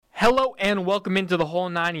Hello and welcome into the whole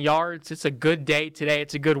 9 yards. It's a good day today.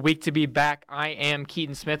 It's a good week to be back. I am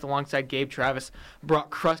Keaton Smith alongside Gabe Travis,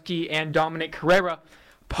 Brock Krusky, and Dominic Carrera.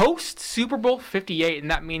 Post Super Bowl 58,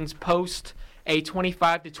 and that means post a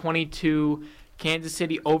 25-22 Kansas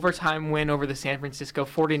City overtime win over the San Francisco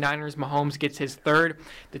 49ers. Mahomes gets his third.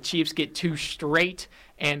 The Chiefs get 2 straight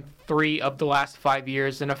and 3 of the last 5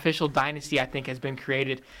 years. An official dynasty, I think, has been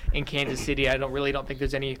created in Kansas City. I don't think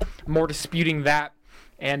there's any more disputing that.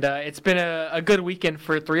 And it's been a good weekend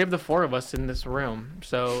for 3 of the 4 of us in this room.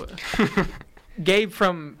 So, Gabe,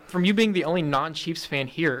 from you being the only non-Chiefs fan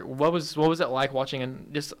here, what was it like watching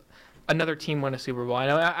just another team win a Super Bowl? I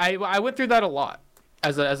know I went through that a lot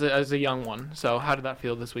as a young one. So how did that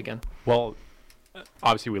feel this weekend? Well,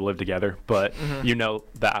 obviously we live together, but you know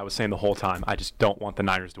that I was saying the whole time I just don't want the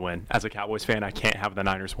Niners to win. As a Cowboys fan, I can't have the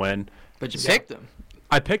Niners win. But you picked them.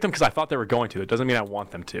 I picked them because I thought they were going to. It doesn't mean I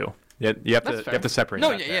want them to. You have to separate.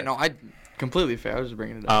 No, I completely fair. I was just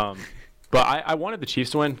bringing it up. But I wanted the Chiefs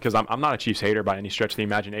to win because I'm not a Chiefs hater by any stretch of the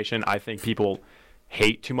imagination. I think people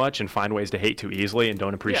hate too much and find ways to hate too easily and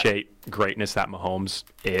don't appreciate greatness that Mahomes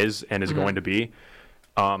is and is going to be.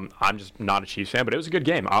 I'm just not a Chiefs fan, but it was a good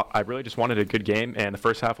game. I really just wanted a good game, and the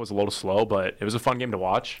first half was a little slow, but it was a fun game to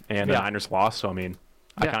watch, and the Niners lost, so,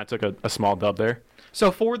 I kind of took a small dub there. So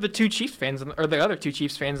for the 2 Chiefs fans, or the other 2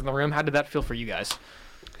 Chiefs fans in the room, how did that feel for you guys?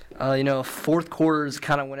 Fourth quarter is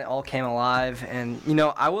kind of when it all came alive, and,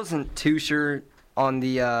 I wasn't too sure on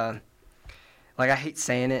the, I hate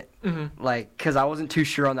saying it, because I wasn't too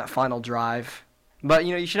sure on that final drive. But,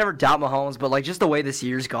 you should never doubt Mahomes, but, just the way this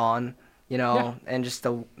year's gone, and just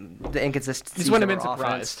the inconsistencies. Just wouldn't have been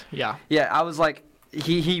surprised. Yeah. Yeah, I was like,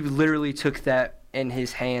 he literally took that in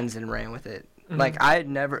his hands and ran with it. I had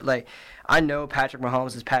never, I know Patrick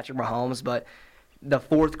Mahomes is Patrick Mahomes, but the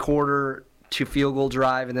fourth quarter to field goal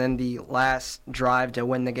drive and then the last drive to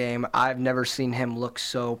win the game, I've never seen him look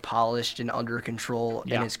so polished and under control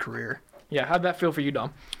in his career. Yeah, how'd that feel for you,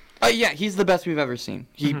 Dom? He's the best we've ever seen.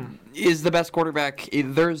 He is the best quarterback.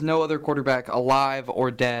 There's no other quarterback alive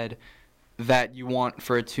or dead that you want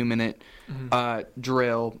for a 2-minute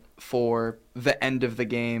drill for the end of the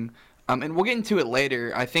game. And we'll get into it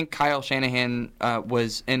later. I think Kyle Shanahan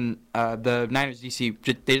was in the Niners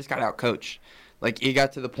DC. They just got out-coached. It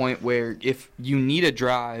got to the point where if you need a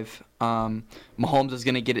drive, Mahomes is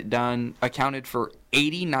going to get it done. Accounted for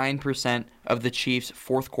 89% of the Chiefs'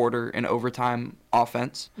 fourth quarter and overtime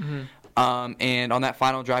offense. And on that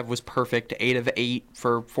final drive was perfect. 8 of 8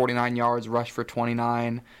 for 49 yards, rush for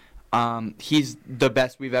 29. He's the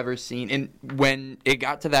best we've ever seen. And when it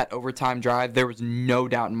got to that overtime drive, there was no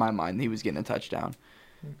doubt in my mind he was getting a touchdown.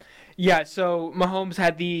 Yeah, so Mahomes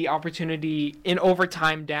had the opportunity in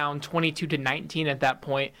overtime down 22-19 at that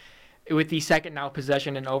point with the second now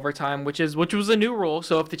possession in overtime, which was a new rule.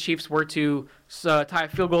 So if the Chiefs were to tie a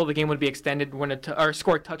field goal, the game would be extended. Or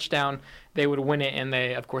score a touchdown, they would win it, and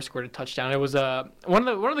they of course scored a touchdown. It was one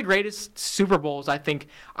of the greatest Super Bowls I think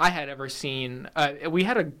I had ever seen. We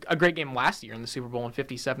had a great game last year in the Super Bowl in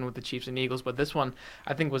 '57 with the Chiefs and Eagles, but this one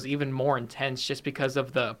I think was even more intense just because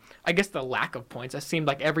of the lack of points. It seemed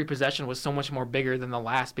like every possession was so much more bigger than the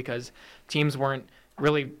last because teams weren't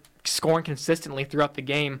really scoring consistently throughout the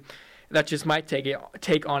game. That's just my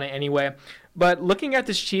take on it anyway. But looking at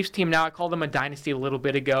this Chiefs team now, I called them a dynasty a little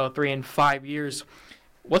bit ago, 3 and 5 years.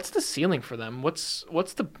 What's the ceiling for them? What's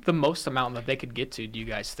the most amount that they could get to, do you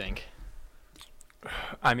guys think?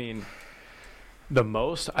 The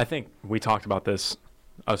most, I think we talked about this,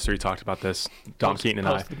 us 3 talked about this, Dom Keaton and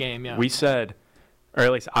I. Post the game, yeah. We said, or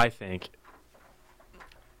at least I think,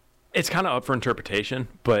 it's kind of up for interpretation,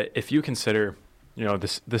 but if you consider,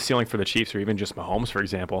 the ceiling for the Chiefs or even just Mahomes, for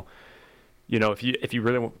example, if you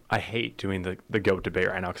really, I hate doing the GOAT debate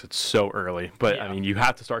right now because it's so early, but you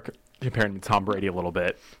have to start comparing him to Tom Brady a little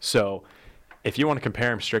bit. So if you want to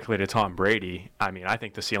compare him strictly to Tom Brady, I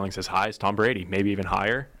think the ceiling's as high as Tom Brady, maybe even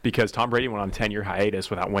higher, because Tom Brady went on a 10-year hiatus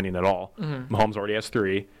without winning at all. Mahomes already has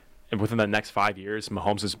 3, and within the next 5 years,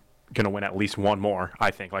 Mahomes is going to win at least 1 more,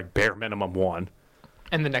 I think, bare minimum 1.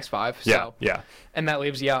 In the next 5. Yeah. And that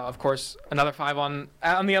leaves, of course, another 5 on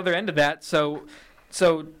the other end of that.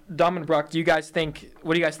 So Dom and Brock, what do you guys think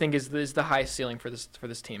is the highest ceiling for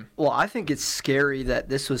this team? Well, I think it's scary that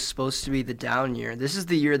this was supposed to be the down year. This is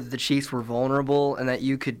the year that the Chiefs were vulnerable and that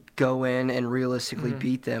you could go in and realistically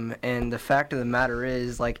beat them. And the fact of the matter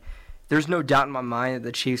is, there's no doubt in my mind that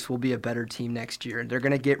the Chiefs will be a better team next year. They're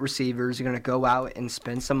going to get receivers. They're going to go out and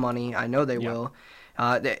spend some money. I know they will.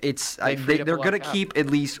 They're going to keep at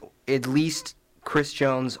least Chris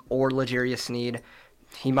Jones or L'Jarius Sneed.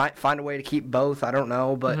 He might find a way to keep both. I don't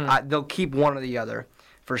know, but they'll keep one or the other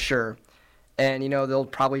for sure. And, they'll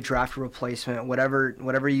probably draft a replacement,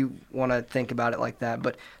 whatever you want to think about it like that.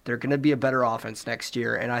 But they're going to be a better offense next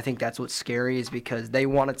year. And I think that's what's scary is because they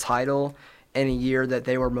won a title in a year that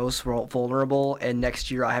they were most vulnerable. And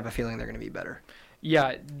next year, I have a feeling they're going to be better.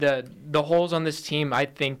 Yeah, the holes on this team, I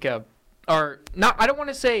think, are not, I don't want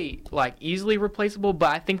to say, like, easily replaceable,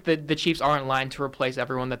 but I think that the Chiefs are in line to replace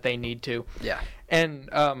everyone that they need to. Yeah. And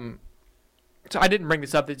so I didn't bring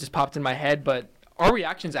this up. It just popped in my head, but our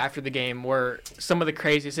reactions after the game were some of the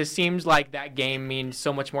craziest. It seems like that game means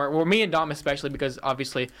so much more. Well, me and Dom especially, because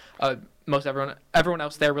obviously everyone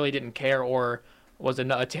else there really didn't care or was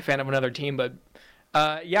a fan of another team. But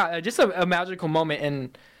just a magical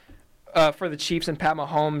moment for the Chiefs and Pat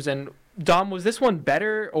Mahomes. And Dom, was this one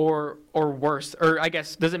better or worse? Or I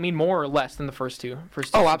guess, does it mean more or less than the first two?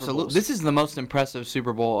 Oh, absolutely. This is the most impressive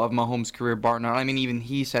Super Bowl of Mahomes' career, bar none. I mean, even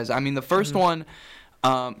he says. I mean, the first one,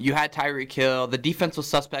 you had Tyreek Hill. The defense was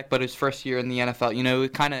suspect, but his first year in the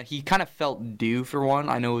NFL, he kind of felt due for one.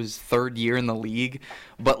 I know it was third year in the league,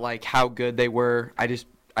 but like how good they were, I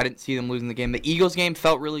didn't see them losing the game. The Eagles game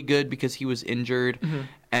felt really good because he was injured,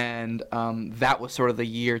 and that was sort of the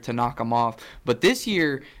year to knock him off. But this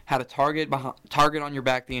year had a target on your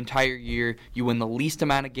back the entire year. You win the least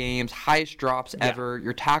amount of games, highest drops ever.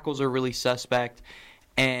 Your tackles are really suspect,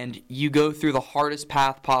 and you go through the hardest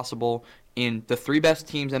path possible in the three best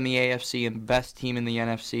teams in the AFC and best team in the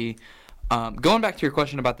NFC. Going back to your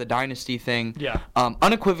question about the dynasty thing,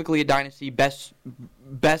 unequivocally a dynasty, best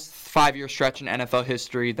 5-year stretch in NFL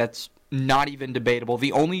history. That's not even debatable.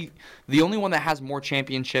 The only one that has more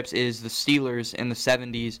championships is the Steelers in the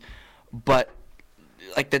 70s, but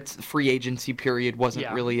like that's free agency period wasn't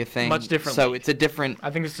really a thing. Much different. So it's a different.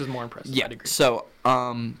 I think this is more impressive. Yeah. I'd agree. So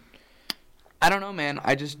I don't know, man.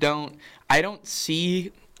 I don't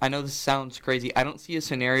see. I know this sounds crazy. I don't see a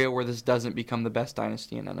scenario where this doesn't become the best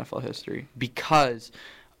dynasty in NFL history because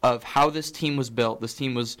of how this team was built. This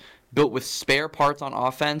team was built with spare parts on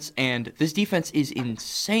offense, and this defense is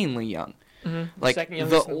insanely young. Like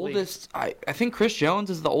the oldest, I think Chris Jones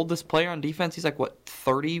is the oldest player on defense. He's like, what,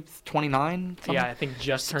 30, 29? Yeah, I think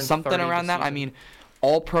just turned something 30 around that. season. I mean,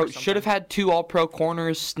 all-pro. Should have had 2 all-pro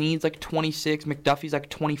corners. Snead's like 26. McDuffie's like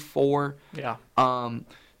 24. Yeah.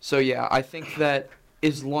 So, yeah, I think that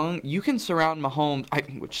as long you can surround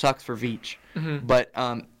Mahomes, which sucks for Veach, but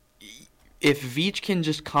if Veach can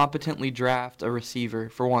just competently draft a receiver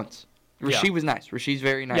for once, Rasheed was nice. Rasheed's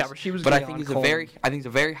very nice. Yeah, Rasheed was. But I think he's a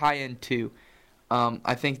very high end too.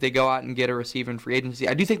 I think they go out and get a receiver in free agency.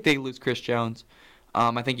 I do think they lose Chris Jones.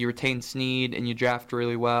 I think you retain Snead and you draft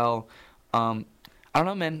really well. I don't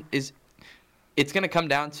know, man. It's going to come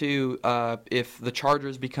down to if the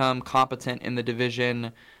Chargers become competent in the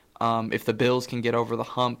division. If the Bills can get over the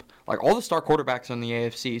hump, like all the star quarterbacks are in the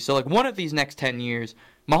AFC. So like one of these next 10 years,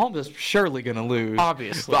 Mahomes is surely going to lose.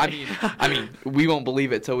 Obviously. But, I mean, we won't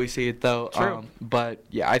believe it till we see it though. True. But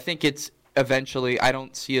yeah, I think it's eventually. I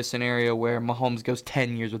don't see a scenario where Mahomes goes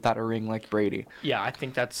 10 years without a ring like Brady. Yeah, I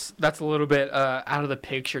think that's a little bit out of the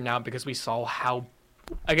picture now because we saw how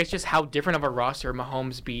different of a roster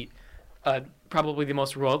Mahomes beat probably the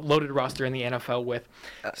most loaded roster in the NFL with.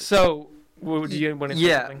 So. What do you want to say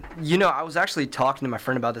something? I was actually talking to my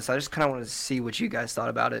friend about this. I just kind of wanted to see what you guys thought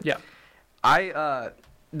about it. Yeah.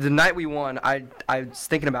 The night we won, I was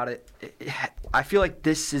thinking about it. I feel like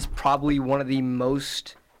this is probably one of the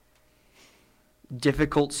most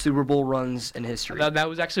difficult Super Bowl runs in history. That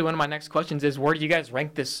was actually one of my next questions is where do you guys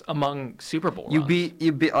rank this among Super Bowl runs?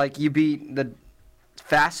 You beat the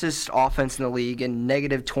fastest offense in the league in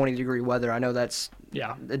negative 20-degree weather. I know that's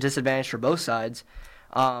a disadvantage for both sides.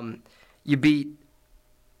 You beat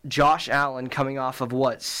Josh Allen coming off of,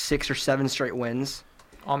 6 or 7 straight wins.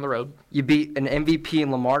 On the road. You beat an MVP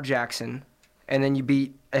in Lamar Jackson, and then you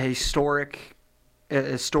beat a historic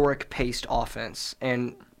paced offense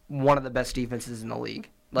and one of the best defenses in the league.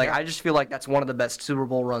 I just feel like that's one of the best Super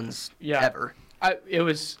Bowl runs ever.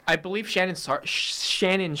 I believe Shannon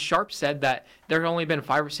Sharp said that there have only been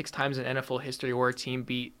 5 or 6 times in NFL history where a team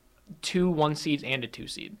beat 2 1 seeds and a 2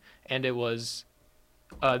 seed, and it was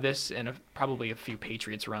this and probably a few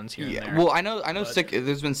Patriots runs here and there. Well, I know.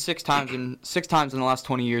 There's been 6 times in the last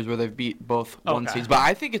 20 years where they've beat both 1 seeds, but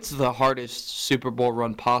I think it's the hardest Super Bowl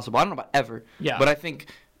run possible. I don't know about ever, but I think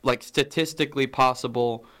statistically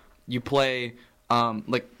possible. You play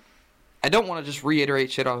I don't want to just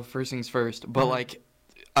reiterate shit off first things first, but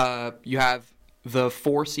you have the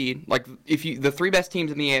 4 seed, the 3 best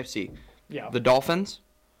teams in the AFC, the Dolphins.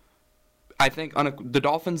 I think the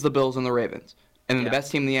Dolphins, the Bills, and the Ravens. And then the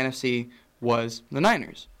best team in the NFC was the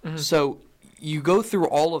Niners. So you go through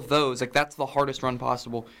all of those, like that's the hardest run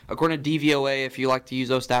possible. According to DVOA, if you like to use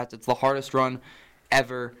those stats, it's the hardest run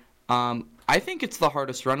ever. I think it's the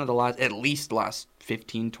hardest run of at least the last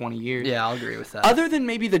 15, 20 years. Yeah, I'll agree with that. Other than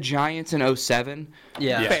maybe the Giants in 07.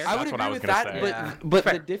 Yeah. Yes, I would that's what agree I was with gonna that, say. but, Yeah. but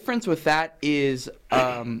the difference with that is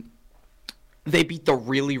they beat the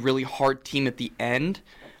really, really hard team at the end.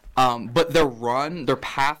 But their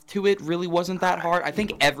path to it really wasn't that hard. I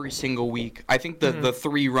think every single week, the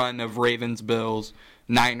 3-run of Ravens, Bills,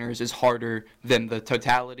 Niners is harder than the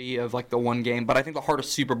totality of like the one game. But I think the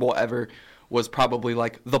hardest Super Bowl ever was probably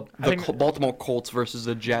like the Baltimore Colts versus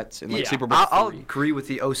the Jets in like Super Bowl I'll 3. agree with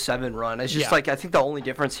the 07 run. It's just like I think the only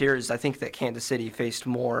difference here is I think that Kansas City faced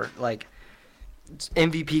more like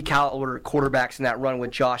MVP caliber quarterbacks in that run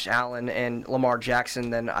with Josh Allen and Lamar Jackson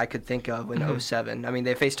than I could think of in 07. I mean,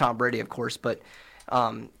 they faced Tom Brady, of course, but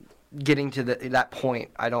getting to that point,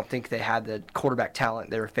 I don't think they had the quarterback talent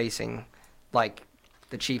they were facing like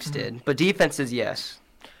the Chiefs did. But defenses, yes.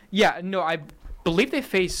 Yeah, no, I believe they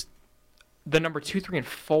faced the number 2, 3, and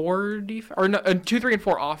 4 defense, or no, 2, 3, and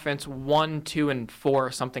 4 offense, 1, 2, and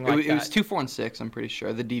 4, something like that. It was 2, 4, and 6. I'm pretty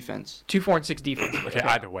sure the defense. 2, 4, and 6 defense. Okay,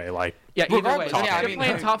 either way, like Yeah, either way. Regardless, yeah, They're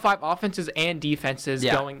playing top 5 offenses and defenses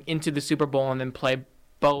going into the Super Bowl and then play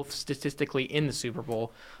both statistically in the Super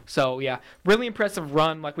Bowl. So, yeah, really impressive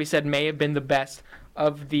run. Like we said, may have been the best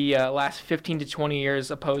of the last 15 to 20 years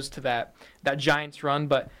opposed to that Giants run.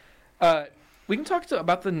 But we can talk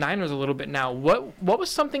about the Niners a little bit now. What was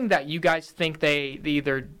something that you guys think they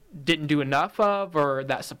either didn't do enough of or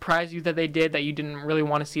that surprised you that they did that you didn't really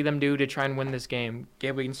want to see them do to try and win this game?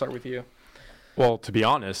 Gabe, we can start with you. Well, to be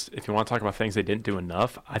honest, if you want to talk about things they didn't do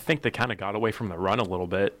enough, I think they kind of got away from the run a little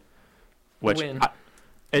bit. Which Win.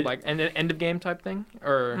 Like end of game type thing?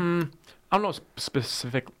 Or I don't know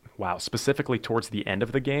specifically towards the end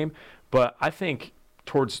of the game, but I think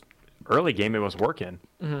towards early game it was working.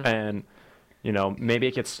 And maybe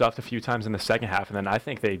it gets stuffed a few times in the second half, and then I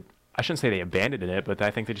shouldn't say they abandoned it, but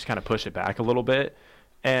I think they just kind of pushed it back a little bit.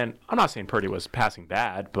 And I'm not saying Purdy was passing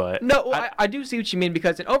bad, but... No, I do see what you mean,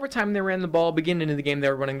 because in overtime they ran the ball. Beginning of the game they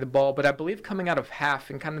were running the ball. But I believe coming out of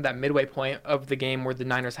half and kind of that midway point of the game where the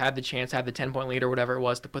Niners had the chance, had the 10-point lead or whatever it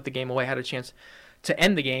was to put the game away, had a chance to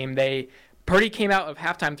end the game, Purdy came out of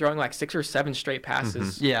halftime throwing like 6 or 7 straight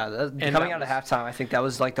passes. Yeah, coming out of halftime, I think that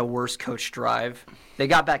was like the worst coach drive. They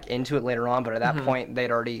got back into it later on, but at that point, they'd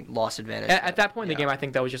already lost advantage. At that point in the game, I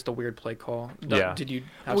think that was just a weird play call. Did you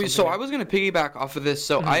have something So there? I was going to piggyback off of this.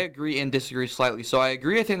 So I agree and disagree slightly. So I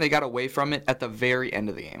agree. I think they got away from it at the very end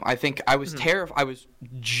of the game. I think I was I was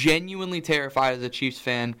genuinely terrified as a Chiefs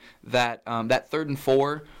fan that that 3rd and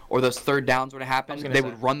 4 or those third downs would happen. They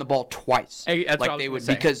would run the ball twice. That's what I was gonna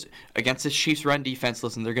say. Because against this Chiefs run defense,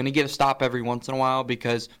 listen, they're going to get a stop every once in a while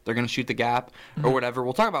because they're going to shoot the gap or whatever.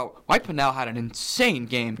 We'll talk about Mike Pennell had an insane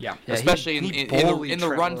game. Yeah. Especially he in the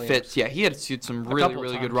run Williams. fits. Yeah, he had some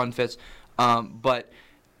really good run fits. But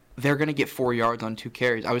they're going to get 4 yards on 2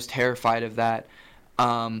 carries. I was terrified of that.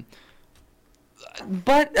 But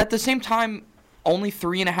at the same time, only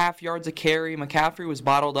 3.5 yards a carry. McCaffrey was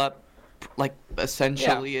bottled up like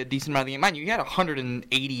essentially a decent amount of the game. Mind you, he had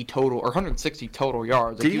 180 total or 160 total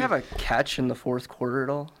yards. Did he have a catch in the fourth quarter at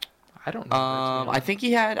all? I don't know. I think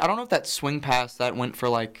he had. I don't know if that swing pass that went for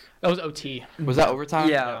like. That was OT. Was that overtime?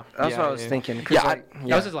 Yeah, that's what I was thinking. That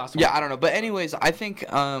was his last one. Yeah, I don't know. But anyways, I think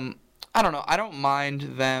I don't know. I don't mind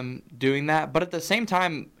them doing that, but at the same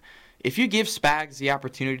time, if you give Spags the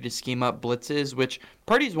opportunity to scheme up blitzes, which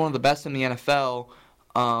Purdy's one of the best in the NFL,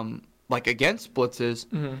 like against blitzes,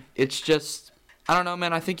 it's just I don't know,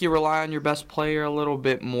 man. I think you rely on your best player a little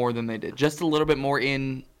bit more than they did. Just a little bit more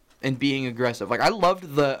in being aggressive. Like I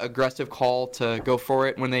loved the aggressive call to go for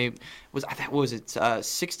it when they was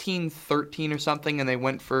 16-13 or something, and they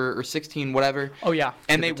went for or 16 whatever. Oh yeah.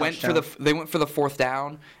 And they went for the 4th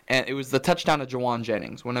down, and it was the touchdown to Jawan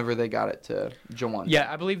Jennings whenever they got it to Jawan.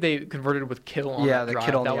 Yeah, I believe they converted with Kittle on that the drive.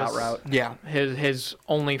 Kittle on that the was out route. Yeah. His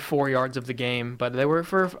only 4 yards of the game, but they were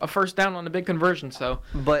for a first down on a big conversion, so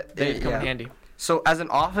But they come in handy. So as an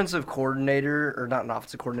offensive coordinator, or not an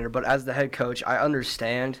offensive coordinator, but as the head coach, I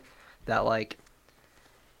understand that, like,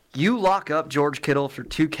 you lock up George Kittle for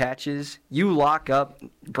 2 catches, you lock up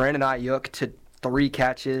Brandon Ayuk to 3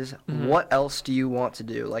 catches. What else do you want to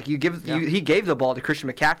do? Like, he gave the ball to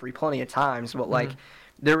Christian McCaffrey plenty of times, but, like,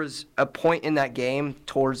 there was a point in that game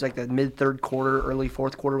towards, like, the mid-3rd quarter, early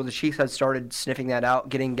 4th quarter where the Chiefs had started sniffing that out,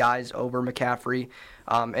 getting guys over McCaffrey.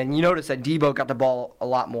 And you notice that Debo got the ball a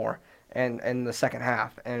lot more in the second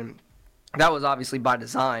half. And that was obviously by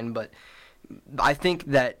design, but I think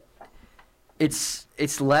that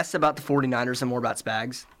It's less about the 49ers and more about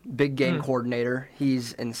Spags. Big game coordinator.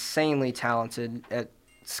 He's insanely talented at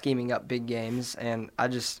scheming up big games. And I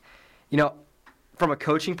just, from a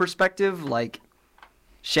coaching perspective, like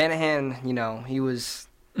Shanahan, he was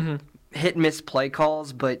hit and miss play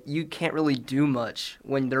calls, but you can't really do much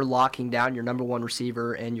when they're locking down your number one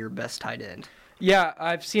receiver and your best tight end. Yeah,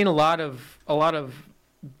 I've seen a lot of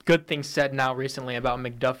good things said now recently about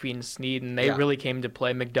McDuffie and Snead, and they really came to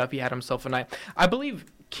play. McDuffie had himself a night. I believe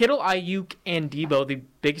Kittle, Ayuk, and Debo, the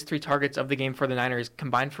biggest 3 targets of the game for the Niners,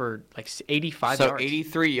 combined for like 85 yards. So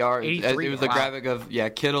 83 yards. 83, it was a graphic of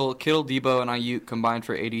Kittle, Debo, and Ayuk combined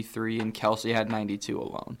for 83, and Kelsey had 92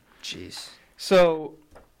 alone. Jeez. So,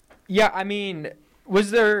 yeah, I mean,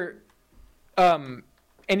 was there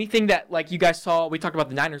anything that, like, you guys saw? We talked about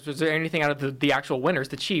the Niners. Was there anything out of the actual winners,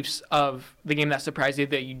 the Chiefs, of the game that surprised you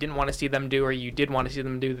that you didn't want to see them do, or you did want to see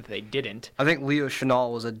them do that they didn't? I think Leo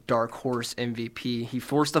Chenal was a dark horse MVP. He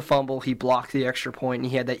forced a fumble, he blocked the extra point,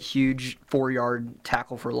 and he had that huge 4-yard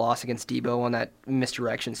tackle for loss against Debo on that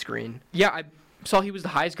misdirection screen. Yeah, I saw he was the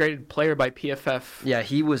highest graded player by PFF. Yeah,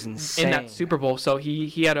 he was insane in that Super Bowl. So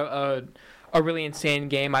he had a really insane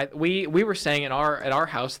game. We were saying at our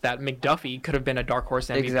house that McDuffie could have been a dark horse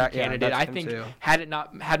MVP candidate. Yeah, I think too. had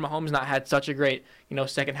Mahomes not had such a great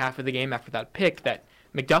second half of the game after that pick, that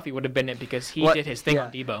McDuffie would have been it, because he did his thing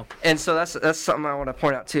on Debo. And so that's something I want to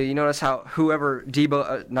point out too. You notice how whoever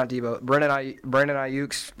Brandon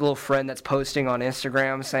Ayuk's little friend that's posting on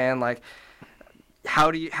Instagram saying like,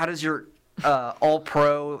 how does your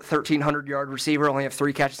all-pro 1,300-yard receiver only have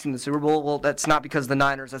 3 catches in the Super Bowl? Well, that's not because of the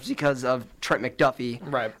Niners. That's because of Trent McDuffie.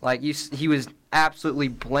 Right. Like, he was absolutely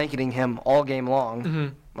blanketing him all game long. Mm-hmm.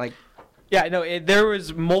 Like, yeah, no, there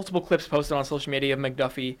was multiple clips posted on social media of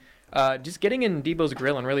McDuffie just getting in Debo's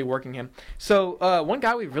grill and really working him. So one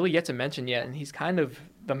guy we've really yet to mention yet, and he's kind of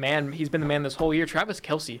the man. He's been the man this whole year, Travis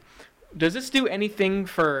Kelce. Does this do anything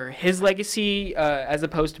for his legacy as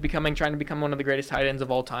opposed to trying to become one of the greatest tight ends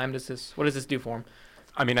of all time? What does this do for him?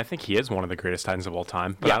 I mean, I think he is one of the greatest tight ends of all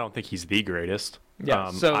time, but I don't think he's the greatest.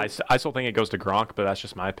 Yeah. I still think it goes to Gronk, but that's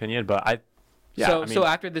just my opinion. But So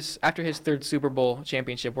after his 3rd Super Bowl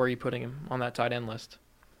championship, where are you putting him on that tight end list?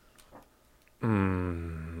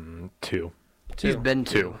 2. He's been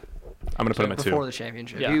 2. I'm going to put him at 2. Before the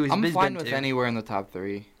championship. Yeah. I'm fine with anywhere in the top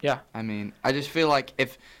 3. Yeah. I mean, I just feel like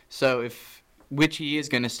which he is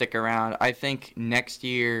going to stick around, I think next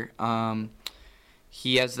year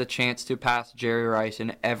he has the chance to pass Jerry Rice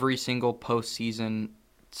in every single postseason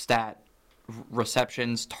stat,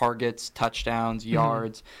 receptions, targets, touchdowns,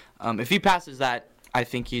 yards. If he passes that, I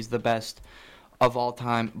think he's the best of all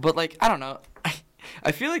time. But, like, I don't know.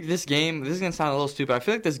 I feel like this is going to sound a little stupid. I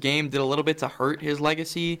feel like this game did a little bit to hurt his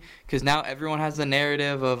legacy, because now everyone has the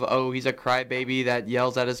narrative of, oh, he's a crybaby that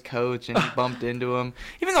yells at his coach and he bumped into him.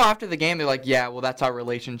 Even though after the game they're like, yeah, well, that's our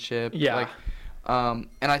relationship. Yeah. Like,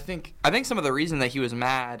 and I think some of the reason that he was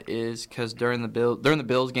mad is because during the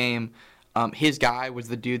Bills game, his guy was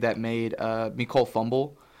the dude that made Mecole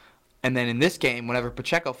fumble. And then in this game, whenever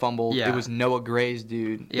Pacheco fumbled, it was Noah Gray's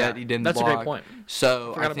dude that he didn't block. That's a great point.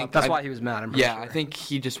 So I think that's why he was mad. I think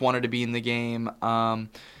he just wanted to be in the game. I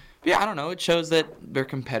don't know. It shows that they're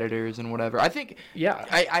competitors and whatever. I think. Yeah.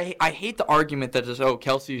 I hate the argument that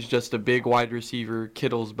Kelsey's just a big wide receiver,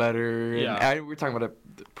 Kittle's better. Yeah. And we're talking about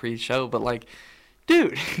a pre-show, but like,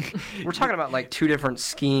 dude, we're talking about like 2 different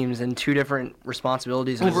schemes and 2 different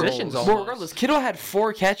responsibilities and positions. roles. Well, regardless, Kittle had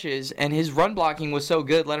 4 catches, and his run blocking was so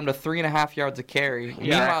good, led him to 3.5 yards a carry.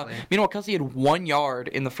 Yeah. Meanwhile, Kelsey had 1 yard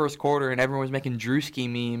in the first quarter, and everyone was making Drewski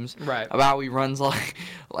memes about how he runs like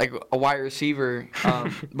a wide receiver,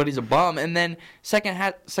 but he's a bum. And then second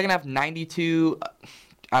half 92.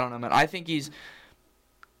 I don't know, man. I think he's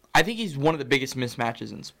one of the biggest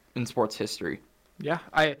mismatches in sports history. Yeah,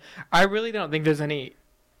 I really don't think there's any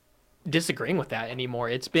disagreeing with that anymore.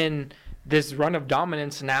 It's been this run of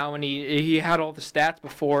dominance now, and he had all the stats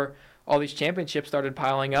before all these championships started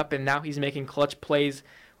piling up, and now he's making clutch plays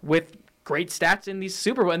with great stats in these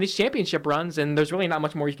Super Bowl and these championship runs, and there's really not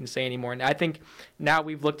much more you can say anymore. And I think now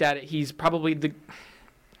we've looked at it, he's probably the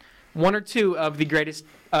 1 or 2 of the greatest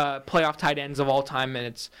playoff tight ends of all time, and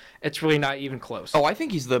it's really not even close. Oh, I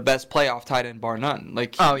think he's the best playoff tight end, bar none.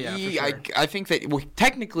 Like, for sure. I think that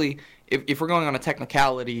technically, if we're going on a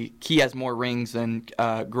technicality, he has more rings than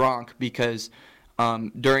Gronk, because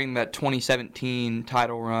during that 2017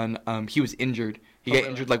 title run, he was injured. He got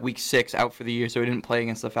injured like week 6, out for the year, so he didn't play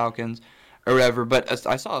against the Falcons or whatever. But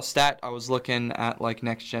I saw a stat. I was looking at like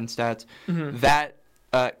next gen stats that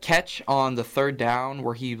catch on the third down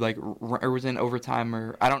where he or was in overtime,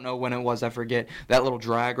 or I don't know when it was, I forget, that little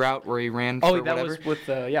drag route where he ran for that whatever. was with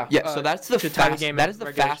so that's the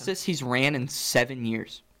fastest he's ran in 7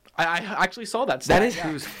 years. I actually saw that stat.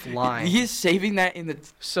 He was flying. He is saving that in the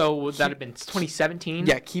so would that have been 2017?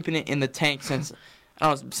 Yeah, keeping it in the tank since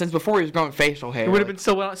since before he was growing facial hair. It would have been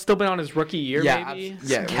still been on his rookie year, maybe.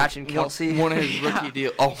 Yeah, catching Kelsey. One of his rookie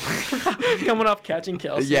deal. Oh, coming off catching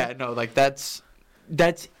Kelsey. Yeah, no, that's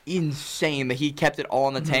insane that he kept it all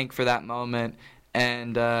in the tank for that moment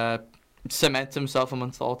and cements himself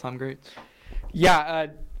amongst the all-time greats. Yeah,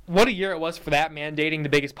 what a year it was for that man, dating the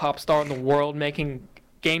biggest pop star in the world, making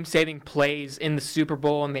game-saving plays in the Super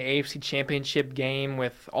Bowl and the AFC Championship game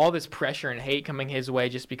with all this pressure and hate coming his way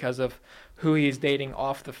just because of who he is dating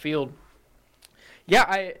off the field. Yeah,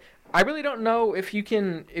 I really don't know if you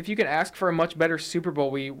can ask for a much better Super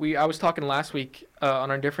Bowl. I was talking last week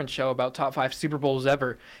on a different show about top 5 Super Bowls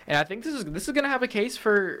ever, and I think this is going to have a case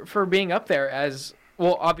for being up there as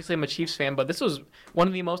well. Obviously, I'm a Chiefs fan, but this was one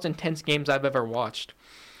of the most intense games I've ever watched.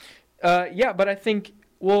 But I think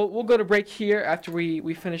we'll go to break here after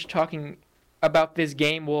we finish talking about this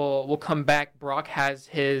game. We'll come back. Brock has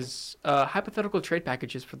his hypothetical trade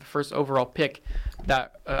packages for the first overall pick.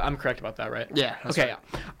 That I'm correct about that, right? Yeah. Okay. Right.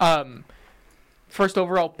 Yeah. First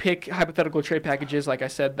overall pick hypothetical trade packages, like I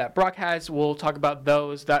said, that Brock has. We'll talk about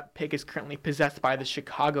those. That pick is currently possessed by the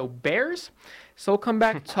Chicago Bears. So we'll come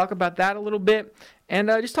back to talk about that a little bit and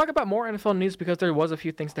just talk about more NFL news because there was a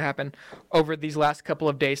few things to happen over these last couple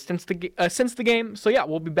of days since the game. So yeah,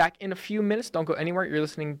 we'll be back in a few minutes. Don't go anywhere. You're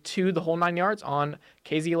listening to The Whole 9 Yards on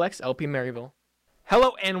KZLX LP Maryville.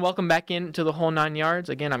 Hello and welcome back into The Whole 9 Yards.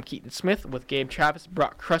 Again, I'm Keaton Smith with Gabe Travis,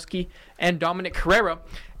 Brock Krusky, and Dominic Carrera.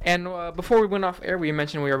 And before we went off air, we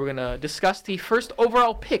mentioned we were going to discuss the first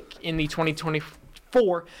overall pick in the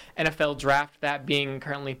 2024 NFL Draft, that being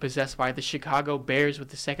currently possessed by the Chicago Bears, with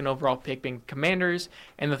the second overall pick being Commanders,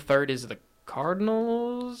 and the third is the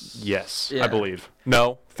Cardinals? Yes, Yeah. I believe.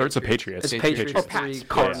 No, third's the Patriots. It's Patriots. Or Pats. 3,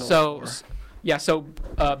 Cardinals. So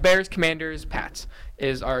Bears, Commanders, Pats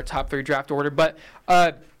is our top 3 draft order. But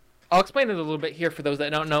I'll explain it a little bit here for those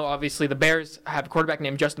that don't know. Obviously, the Bears have a quarterback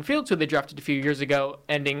named Justin Fields, who they drafted a few years ago,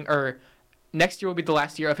 next year will be the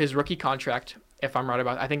last year of his rookie contract, if I'm right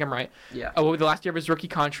about it. I think I'm right. Yeah. Will be the last year of his rookie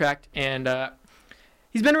contract, and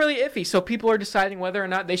he's been really iffy. So people are deciding whether or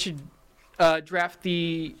not they should draft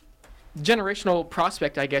the generational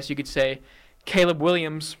prospect, I guess you could say, Caleb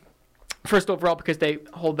Williams, first overall, because they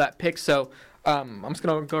hold that pick. So I'm just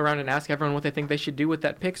going to go around and ask everyone what they think they should do with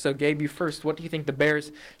that pick. So, Gabe, you first. What do you think the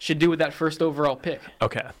Bears should do with that first overall pick?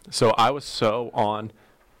 Okay. So I was so on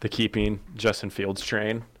the keeping Justin Fields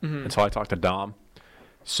train until I talked to Dom.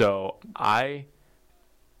 So I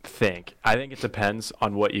think it depends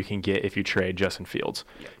on what you can get if you trade Justin Fields.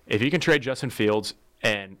 Yeah. If you can trade Justin Fields,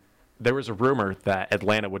 and there was a rumor that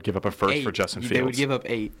Atlanta would give up a first for Justin Fields. They would give up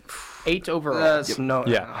 8. 8 overall.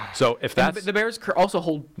 Yeah. So if that's and the Bears also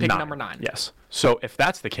hold pick number 9. Yes. So if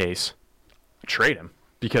that's the case, trade him,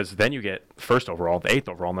 because then you get first overall, the 8th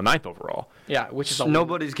overall, and the 9th overall. Yeah, which is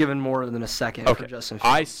nobody's given more than a second for Justin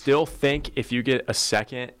Fields. I still think if you get a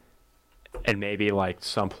second and maybe like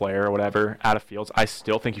some player or whatever out of Fields, I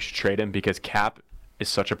still think you should trade him because cap is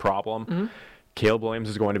such a problem. Mm-hmm. Caleb Williams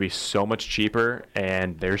is going to be so much cheaper,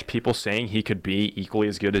 and there's people saying he could be equally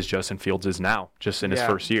as good as Justin Fields is now, just in his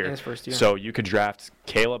first year. So you could draft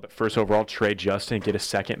Caleb at first overall, trade Justin, get a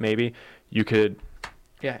second maybe. You could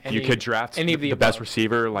draft the best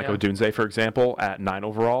receiver, like Odunze, for example, at 9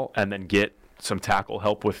 overall, and then get some tackle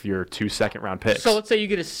help with your 2 second-round picks. So let's say you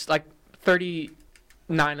get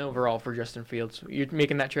 39 overall for Justin Fields. You're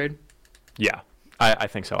making that trade? Yeah, I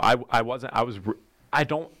think so. I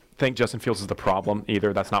don't think Justin Fields is the problem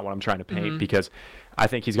either. That's not what I'm trying to paint because I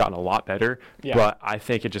think he's gotten a lot better, but I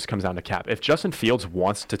think it just comes down to cap. If Justin Fields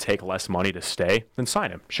wants to take less money to stay, then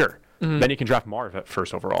sign him. Sure. Then you can draft Marv at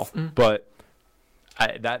first overall. But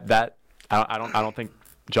I don't think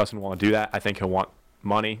Justin will want to do that. I think he'll want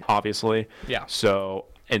money, obviously. Yeah. So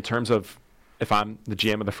in terms of if I'm the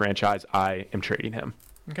GM of the franchise, I am trading him.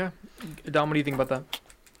 Okay. Dom, what do you think about that?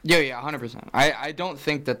 Yeah, 100%. I don't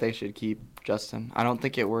think that they should keep Justin. I don't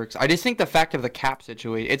think it works. I just think the fact of the cap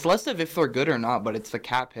situation, it's less of if they're good or not, but it's the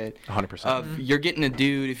cap hit. 100%. You're getting a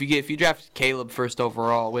dude, if you draft Caleb first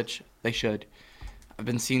overall, which they should. I've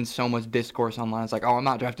been seeing so much discourse online. It's like, oh, I'm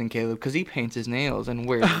not drafting Caleb because he paints his nails and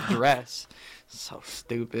wears a dress. So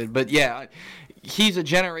stupid. But yeah, he's a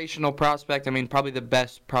generational prospect. I mean, probably the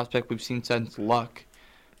best prospect we've seen since Luck.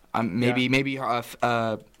 Maybe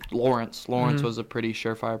Lawrence. Lawrence was a pretty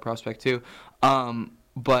surefire prospect too.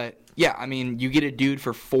 But yeah, I mean, you get a dude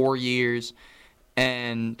for 4 years,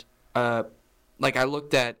 and like I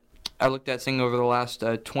looked at seeing over the last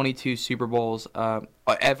 22 Super Bowls,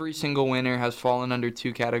 every single winner has fallen under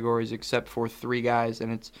 2 categories except for 3 guys,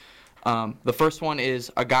 and it's the first one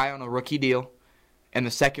is a guy on a rookie deal, and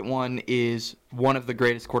the second one is one of the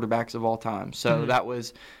greatest quarterbacks of all time. So that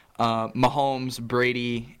was Mahomes,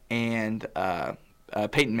 Brady, and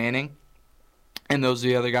Peyton Manning, and those are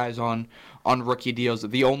the other guys on rookie deals.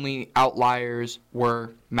 The only outliers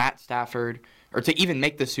were Matt Stafford, or to even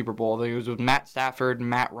make the Super Bowl, there was Matt Stafford,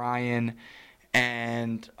 Matt Ryan,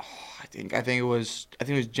 and I think it was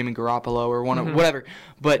Jimmy Garoppolo or one of whatever.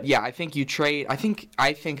 But yeah, I think you trade. I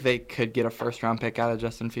think they could get a first-round pick out of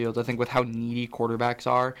Justin Fields. I think with how needy quarterbacks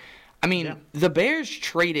are. I mean, the Bears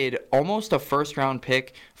traded almost a first-round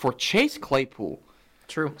pick for Chase Claypool.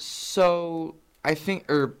 True. So I think,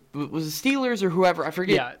 or was it Steelers or whoever? I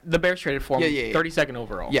forget. Yeah, the Bears traded for him. 32nd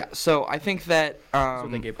overall. Yeah, so I think that what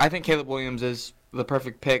they gave him. I think Caleb Williams is the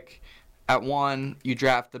perfect pick. At 1, you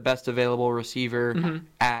draft the best available receiver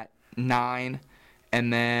at 9,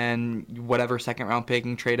 and then whatever second-round pick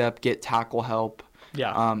you trade up, get tackle help.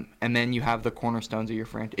 Yeah. And then you have the cornerstones of your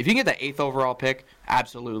franchise. If you can get the 8th overall pick,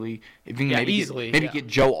 absolutely. If you can easily. Get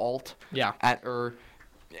Joe Alt. Yeah. Or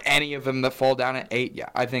any of them that fall down at 8,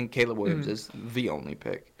 I think Caleb Williams is the only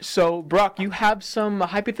pick. So, Brock, you have some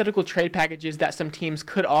hypothetical trade packages that some teams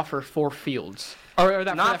could offer for Fields. Or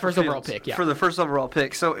that, Not for that first Fields, overall pick, yeah. For the first overall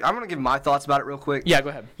pick. So I'm going to give my thoughts about it real quick. Yeah, go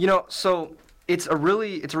ahead. So it's a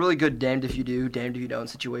really good damned if you do, damned if you don't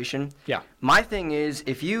situation. Yeah. My thing is,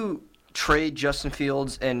 if you trade Justin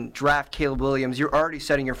Fields and draft Caleb Williams, you're already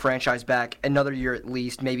setting your franchise back another year at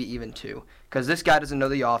least, maybe even 2. Because this guy doesn't know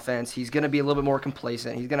the offense. He's going to be a little bit more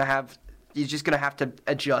complacent. He's just going to have to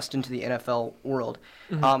adjust into the NFL world.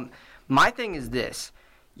 My thing is this.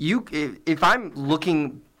 If I'm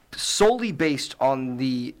looking solely based on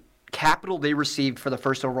the capital they received for the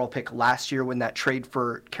first overall pick last year when that trade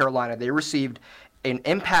for Carolina, they received an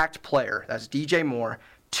impact player, that's DJ Moore,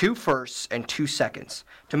 2 firsts and 2 seconds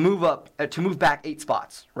to move back 8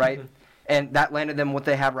 spots, right? And that landed them what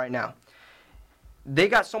they have right now. They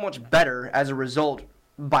got so much better as a result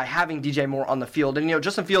by having DJ Moore on the field. And,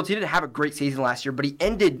 Justin Fields, he didn't have a great season last year, but he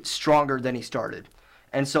ended stronger than he started.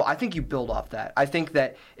 And so I think you build off that. I think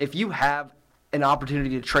that if you have an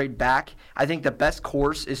opportunity to trade back, I think the best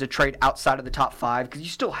course is to trade outside of the top 5 because you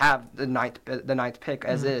still have the ninth pick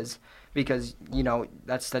as is because,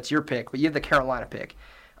 that's your pick, but you have the Carolina pick.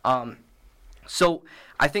 So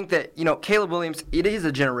I think that, Caleb Williams, it is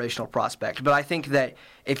a generational prospect, but I think that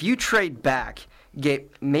if you trade back,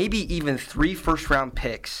 get maybe even 3 first-round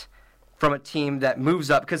picks from a team that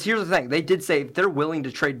moves up, because here's the thing, they did say if they're willing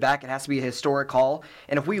to trade back, it has to be a historic haul.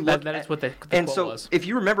 And if we look that is what the and quote so was. If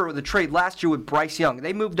you remember with the trade last year with Bryce Young,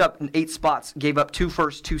 they moved up in 8 spots, gave up 2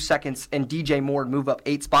 firsts, 2 seconds, and DJ Moore move up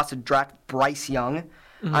 8 spots to draft Bryce Young.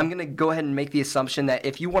 I'm going to go ahead and make the assumption that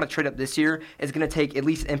if you want to trade up this year, it's going to take at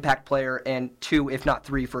least impact player and 2, if not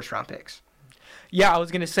 3, first-round picks. Yeah, I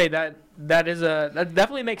was going to say that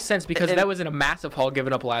definitely makes sense because that wasn't a massive haul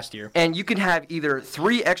given up last year. And you can have either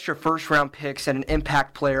 3 extra first-round picks and an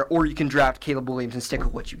impact player, or you can draft Caleb Williams and stick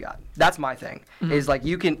with what you got. That's my thing. Is like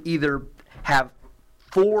you can either have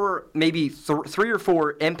 4, maybe 3 or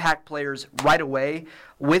 4 impact players right away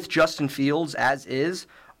with Justin Fields as is,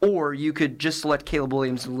 or you could just select Caleb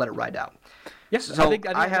Williams and let it ride out. Yes, so I think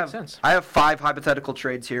that makes sense. I have 5 hypothetical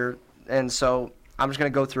trades here, and so I'm just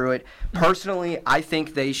going to go through it. Personally, I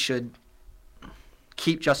think they should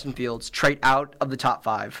keep Justin Fields, trade out of the top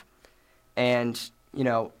 5, and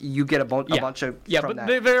you get a bunch of from but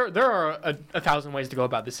that. there are 1,000 ways to go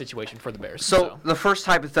about this situation for the Bears. So the first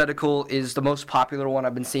hypothetical is the most popular one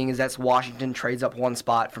I've been seeing is that's Washington trades up 1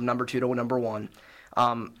 spot from number 2 to number 1.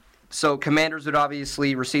 So Commanders would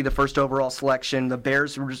obviously receive the first overall selection. The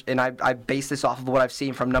Bears, and I base this off of what I've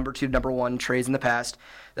seen from number 2 to number 1 trades in the past.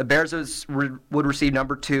 The Bears would receive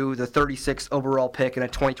number 2, the 36th overall pick, and a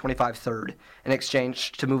 2025 third in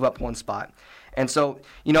exchange to move up 1 spot. And so,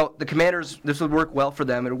 the Commanders, this would work well for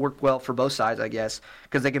them. It would work well for both sides, I guess,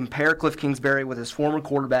 because they can pair Cliff Kingsbury with his former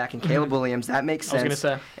quarterback and Caleb Williams. That makes sense. I was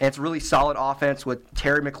going to say. And it's really solid offense with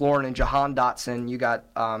Terry McLaurin and Jahan Dotson. You got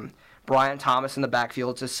Brian Thomas in the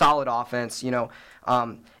backfield. It's a solid offense.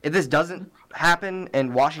 If this doesn't happen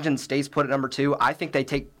and Washington stays put at number 2, I think they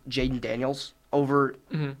take Jaden Daniels over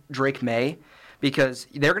Drake May because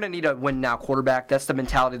they're going to need a win-now quarterback. That's the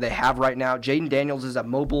mentality they have right now. Jaden Daniels is a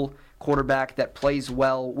mobile quarterback that plays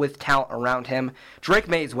well with talent around him. Drake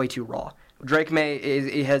May is way too raw. Drake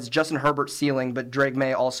May has Justin Herbert's ceiling, but Drake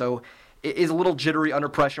May also is a little jittery under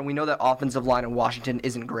pressure. We know that offensive line in Washington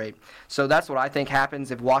isn't great. So that's what I think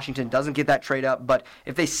happens if Washington doesn't get that trade up. But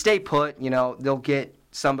if they stay put, they'll get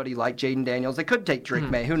somebody like Jaden Daniels. They could take Drake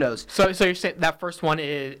May. Who knows? So you're saying that first one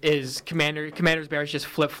is Commanders Bears just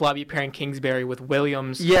flip-flop. You pairing Kingsbury with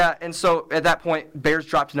Williams. Yeah, and so at that point, Bears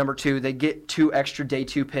drop to number 2. They get 2 extra day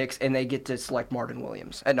 2 picks, and they get to select Marvin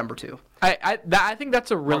Williams at number 2. I think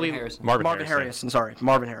that's a really Marvin Harrison. Sorry,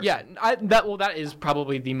 Marvin Harrison. Yeah, that is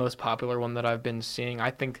probably the most popular one that I've been seeing.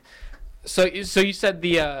 I think. So you said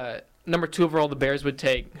the number 2 overall the Bears would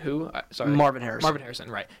take who? Sorry, Marvin Harrison. Marvin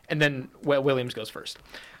Harrison, right? And then Williams goes first.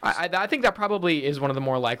 I think that probably is one of the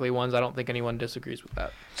more likely ones. I don't think anyone disagrees with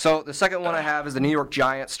that. So the second one I have is the New York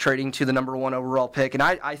Giants trading to the number 1 overall pick, and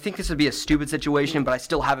I think this would be a stupid situation, but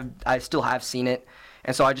I still have seen it.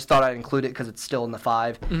 And so I just thought I'd include it because it's still in the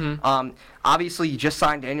 5. Obviously, you just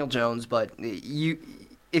signed Daniel Jones, but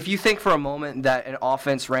if you think for a moment that an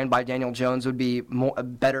offense ran by Daniel Jones would be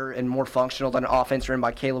better and more functional than an offense ran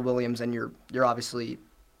by Caleb Williams, then you're obviously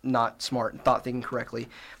not smart and thinking correctly.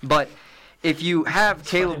 But if you have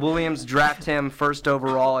Caleb Williams draft him first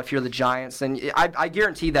overall, if you're the Giants, then I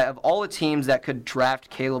guarantee that of all the teams that could draft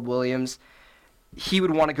Caleb Williams, he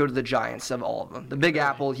would want to go to the Giants of all of them. The Big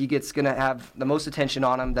Apple, going to have the most attention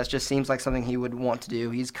on him. That just seems like something he would want to do.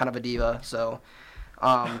 He's kind of a diva, so,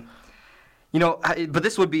 but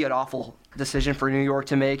this would be an awful decision for New York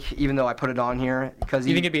to make, even though I put it on here. Because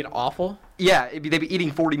you think it'd be an awful? Yeah, they'd be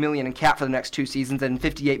eating $40 million in cap for the next 2 seasons and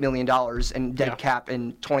 $58 million in dead cap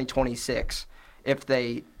in 2026 if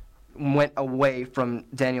they went away from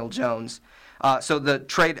Daniel Jones. So the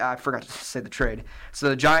trade, I forgot to say the trade. So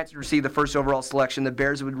the Giants would receive the first overall selection. The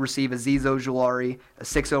Bears would receive Azeez Ojulari, a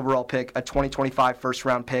 6th overall pick, a 2025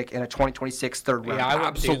 first-round pick, and a 2026 third-round pick. I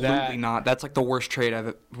wouldn't do that. Absolutely not. That's like the worst trade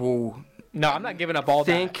I've. Whoa. No, I'm not giving up all that.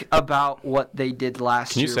 Think about what they did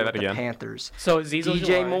last year with the again? Panthers. So Azeez DJ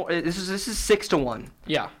Ojulari. Moore. This is 6-1.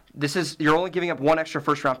 Yeah. You're only giving up 1 extra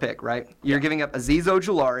first-round pick, right? You're giving up Azeez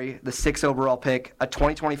Ojulari, the 6th overall pick, a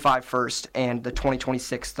 2025 first, and the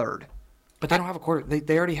 2026 third. But they don't have a quarter.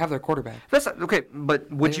 They already have their quarterback. That's okay,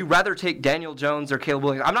 but would you rather take Daniel Jones or Caleb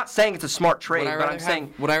Williams? I'm not saying it's a smart trade, but I'm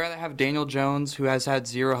saying would I rather have Daniel Jones, who has had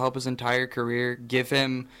zero help his entire career, give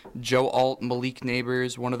him Joe Alt, Malik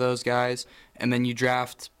Neighbors, one of those guys, and then you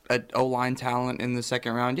draft an O-line talent in the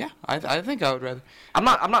second round? Yeah, I think I would rather. I'm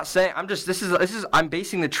not saying. I'm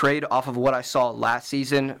basing the trade off of what I saw last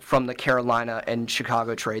season from the Carolina and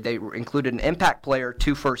Chicago trade. They included an impact player,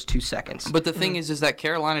 2 firsts, 2 seconds. But the thing is that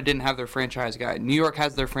Carolina didn't have their franchise guy. New York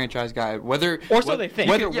has their franchise guy. They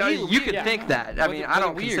think. You could think that. I mean, I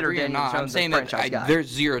don't consider Daniel Jones a franchise guy. There's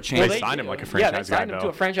zero chance. They signed him like a franchise guy, though. To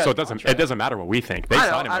a franchise so it doesn't matter what we think. They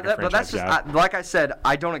signed him like a franchise but that's guy. just like I said.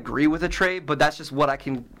 I don't agree with the trade, but that's just what I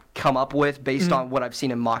can come up with based on what I've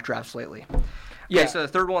seen in mock drafts lately. Okay, so the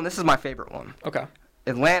third one, this is my favorite one. Okay.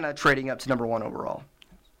 Atlanta trading up to number 1 overall.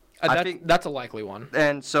 I think that's a likely one.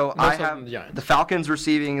 And so I have the Falcons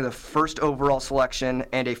receiving the first overall selection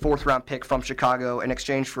and a 4th-round pick from Chicago in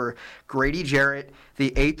exchange for Grady Jarrett,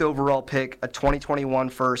 the 8th overall pick, a 2021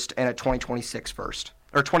 first, and a 2026 first,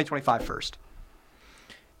 or 2025 first.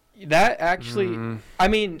 That actually, I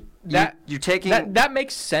mean, you're taking that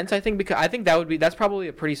makes sense. I think because I think that's probably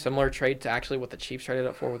a pretty similar trade to actually what the Chiefs traded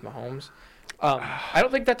up for with Mahomes. I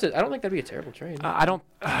don't think that'd be a terrible trade.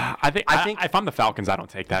 I think if I'm the Falcons, I don't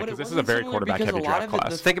take that because this is a very quarterback-heavy draft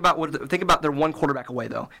class. Think about they're 1 quarterback away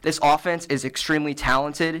though. This offense is extremely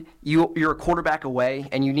talented. You're a quarterback away,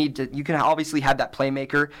 and you can obviously have that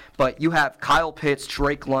playmaker, but you have Kyle Pitts,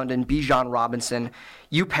 Drake London, Bijan Robinson.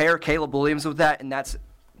 You pair Caleb Williams with that, and that's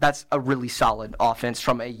a really solid offense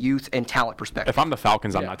from a youth and talent perspective. If I'm the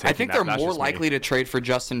Falcons, I'm not taking that. I think they're more likely to trade for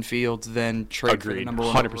Justin Fields than trade for the number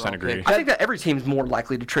 1 100% agree. pick. I think that every team's more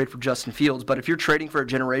likely to trade for Justin Fields, but if you're trading for a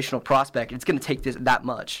generational prospect, it's going to take that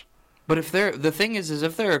much. But if they're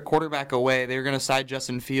a quarterback away, they're going to side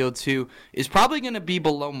Justin Fields, who is probably going to be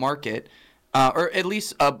below market, or at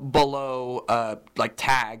least below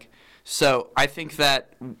tag. So I think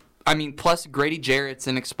that, plus Grady Jarrett's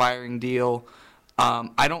an expiring deal.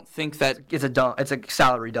 I don't think that it's a dump. It's a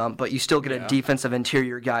salary dump, but you still get a defensive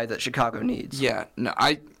interior guy that Chicago needs. Yeah, no,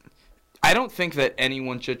 I don't think that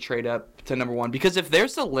anyone should trade up to number 1 because if they're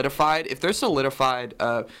solidified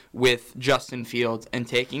with Justin Fields and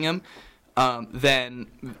taking him, then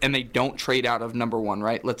they don't trade out of number 1,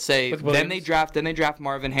 right? Let's say then they draft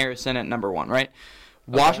Marvin Harrison at number 1, right?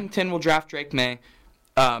 Okay. Washington will draft Drake May.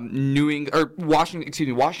 Washington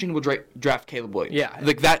will draft Caleb Williams.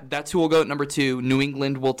 Yeah, that's who will go at number 2. New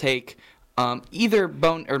England will take Either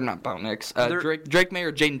Drake May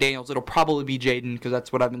or Jaden Daniels. It'll probably be Jaden because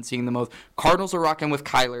that's what I've been seeing the most. Cardinals are rocking with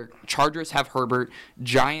Kyler. Chargers have Herbert.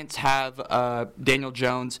 Giants have Daniel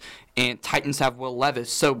Jones. And Titans have Will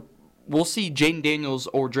Levis. So we'll see Jaden Daniels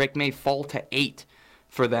or Drake May fall to 8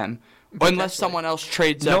 for them. Unless someone else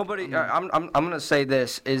trades up. Nobody. I'm going to say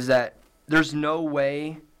this, is that there's no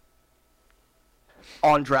way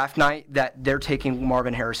on draft night that they're taking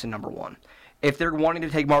Marvin Harrison number 1. If they're wanting to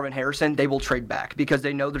take Marvin Harrison, they will trade back because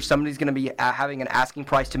they know there's somebody's going to be having an asking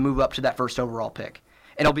price to move up to that first overall pick.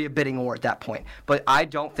 And it'll be a bidding war at that point. But I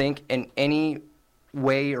don't think in any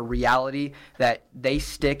way or reality that they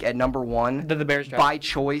stick at number 1 the Bears by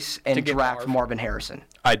choice and draft Marvin Harrison.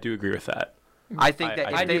 I do agree with that. I think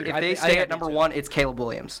that if they stay at number 1, it's Caleb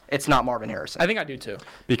Williams. It's not Marvin Harrison. I think I do too.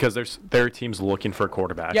 Because there are teams looking for a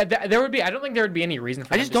quarterback. Yeah, there would be. I don't think there would be any reason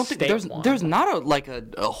for. I just don't think there's not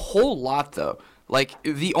a whole lot though. Like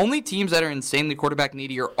the only teams that are insanely quarterback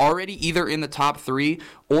needy are already either in the top 3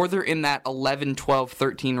 or they're in that 11, 12,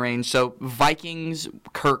 13 range. So Vikings,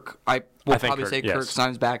 Kirk, I will probably say Kirk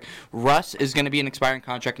signs back. Russ is going to be an expiring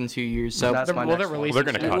contract in 2 years. So they're going to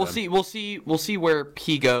cut him. We'll see where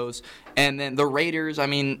he goes. And then the Raiders, I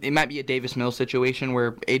mean, it might be a Davis Mills situation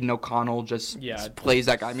where Aiden O'Connell just plays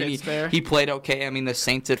that guy. I mean, he played okay. I mean, the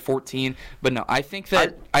Saints at 14, but no, I think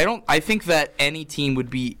that I think that any team would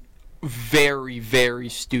be very, very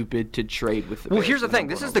stupid to trade with the Bears. Well, here's the thing.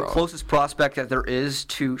 This is the closest prospect that there is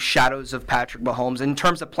to shadows of Patrick Mahomes in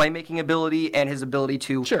terms of playmaking ability and his ability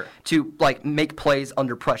to like make plays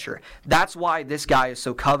under pressure. That's why this guy is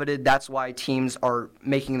so coveted. That's why teams are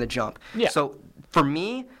making the jump. Yeah. So for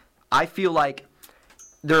me, I feel like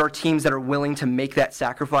there are teams that are willing to make that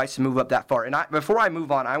sacrifice to move up that far. And before I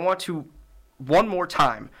move on, I want to one more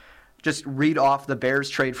time just read off the Bears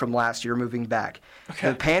trade from last year moving back. Okay.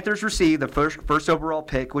 The Panthers received the first overall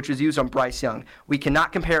pick, which was used on Bryce Young. We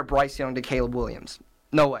cannot compare Bryce Young to Caleb Williams.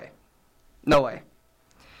 No way. No way.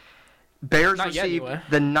 Bears received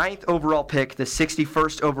the 9th overall pick, the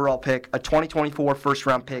 61st overall pick, a 2024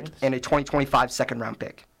 first-round pick, and a 2025 second-round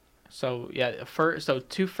pick. So,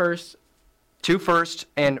 two firsts. 2 firsts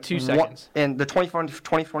and 2 seconds. And the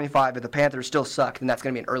 2025, if the Panthers still suck, then that's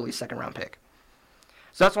going to be an early second-round pick.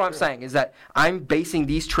 So that's what I'm saying, is that I'm basing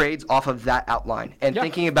these trades off of that outline and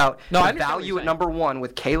thinking about the value at number 1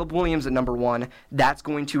 with Caleb Williams at number 1. That's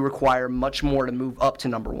going to require much more to move up to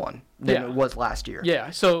number 1 than it was last year.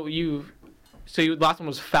 Yeah. So last one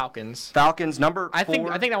was Falcons. Falcons number 4. I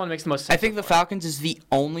think that one makes the most sense. I think the Falcons is the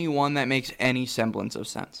only one that makes any semblance of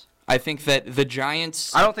sense. I think that the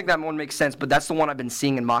Giants. I don't think that one makes sense, but that's the one I've been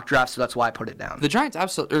seeing in mock drafts, so that's why I put it down.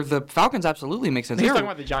 The Falcons absolutely make sense. He's talking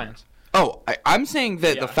about the Giants. Oh, I'm saying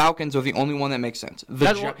that the Falcons are the only one that makes sense.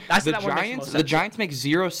 The Giants make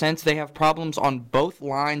 0 sense. They have problems on both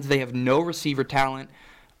lines. They have no receiver talent.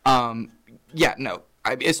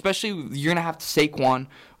 Especially you're gonna have to Saquon,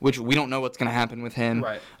 which we don't know what's gonna happen with him.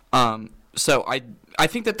 Right. So I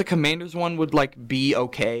think that the Commanders one would be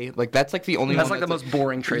okay. That's the only one. That's the most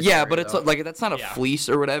boring trade. Yeah, but it's that's not a fleece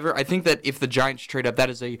or whatever. I think that if the Giants trade up, that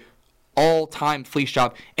is a all-time fleece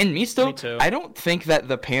job. And me too. I don't think that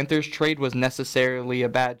the Panthers trade was necessarily a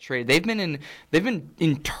bad trade. They've been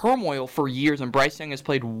in turmoil for years, and Bryce Young has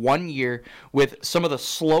played 1 year with some of the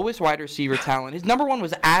slowest wide receiver talent. His number 1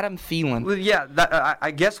 was Adam Thielen. Well, yeah,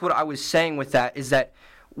 I guess what I was saying with that is that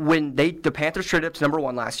when the Panthers traded up to number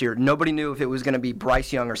 1 last year, nobody knew if it was going to be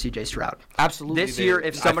Bryce Young or C.J. Stroud. Absolutely. This year,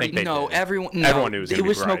 if somebody everyone knew it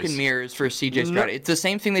was smoke and mirrors for C.J. Stroud. It's the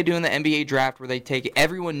same thing they do in the NBA draft where they take it.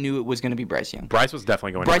 Everyone knew it was going to be Bryce Young. Bryce was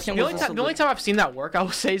definitely going. The only time I've seen that work, I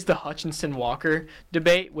will say, is the Hutchinson Walker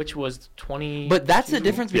debate, which was 20. But that's the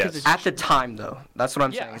difference because it's at the time, though. That's what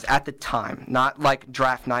I'm saying. It's at the time, not like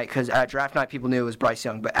draft night, because at draft night people knew it was Bryce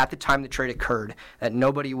Young. But at the time the trade occurred, that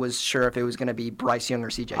nobody was sure if it was going to be Bryce Young or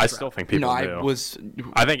C.J. Stroud. I still think people.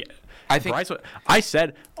 I think Bryce. I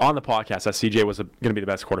said on the podcast that CJ was going to be the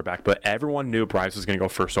best quarterback, but everyone knew Bryce was going to go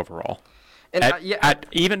first overall. And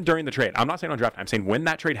even during the trade, I'm not saying on draft. I'm saying when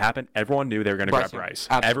that trade happened, everyone knew they were going to grab Bryce.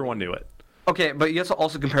 Absolutely. Everyone knew it. Okay, but you have to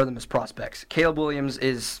also compare them as prospects. Caleb Williams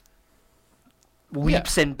is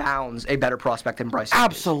leaps and bounds a better prospect than Bryce.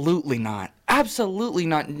 Absolutely not. Absolutely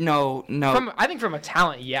not. No. I think from a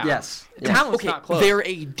talent, Yes. Talent's not close. They're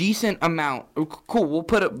a decent amount. Cool. We'll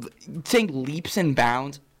put saying leaps and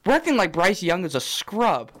bounds. We're acting like Bryce Young is a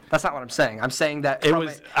scrub. That's not what I'm saying. I'm saying that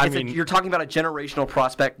you're talking about a generational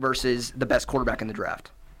prospect versus the best quarterback in the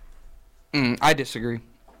draft. I disagree.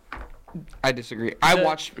 I disagree. I've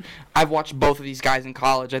watched both of these guys in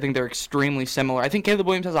college. I think they're extremely similar. I think Caleb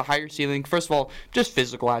Williams has a higher ceiling. First of all, just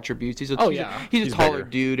physical attributes. He's a taller bigger.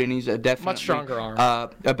 dude, and he's a definitely Much stronger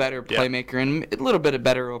arm. a better playmaker and a little bit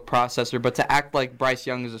better of a processor. But to act like Bryce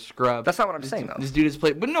Young is a scrub. That's not what I'm saying, though. This dude has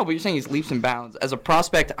played. But you're saying he's leaps and bounds. As a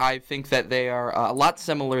prospect, I think that they are a lot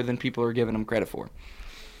similar than people are giving him credit for.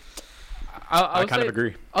 I kind of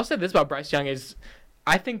agree. I'll say this about Bryce Young is,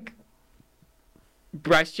 I think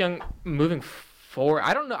Bryce Young moving forward,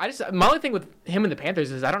 I don't know. My only thing with him and the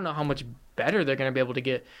Panthers is I don't know how much better they're going to be able to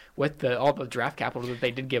get with all the draft capital that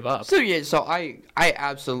they did give up. So I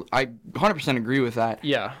 100% agree with that.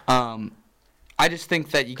 Yeah. I just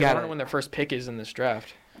think that you I got don't know when their first pick is in this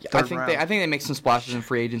draft. I think they make some splashes in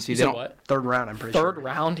free agency. You said what? Third round, I'm pretty sure. Third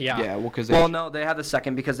round, yeah. Yeah, well, because no, they have the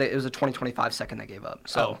second because it was a 2025 second they gave up.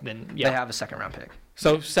 So then they have a second round pick.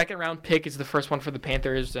 So second round pick is the first one for the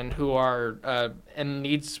Panthers, and who are and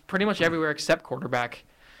needs pretty much everywhere except quarterback.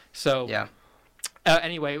 So yeah.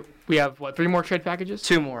 Anyway, we have 3 more trade packages?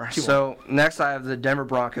 Two more. Next I have the Denver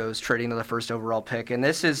Broncos trading to the first overall pick, and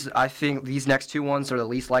this is, I think these next 2 ones are the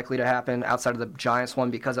least likely to happen outside of the Giants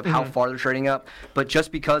one because of how far they're trading up. But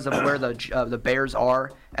just because of where the Bears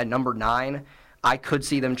are at number 9, I could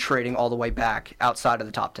see them trading all the way back outside of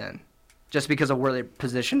the top 10, just because of where they're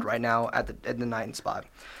positioned right now at the 9th spot.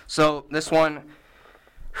 So this one,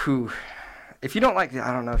 if you don't like,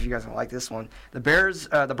 I don't know if you guys don't like this one. The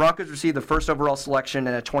Broncos received the first overall selection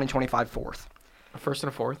and a 2025 fourth. A first and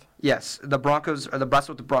a fourth? Yes, that's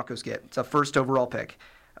what the Broncos get. It's a first overall pick.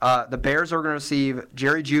 The Bears are going to receive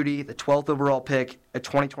Jerry Jeudy, the 12th overall pick, a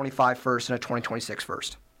 2025 first, and a 2026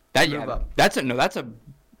 first.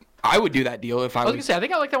 I would do that deal if I was gonna say, I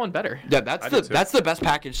think I like that one better. Yeah, that's the best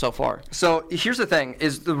package so far. So here's the thing: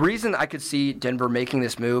 is the reason I could see Denver making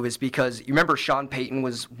this move is because you remember Sean Payton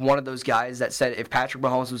was one of those guys that said if Patrick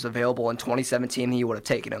Mahomes was available in 2017, he would have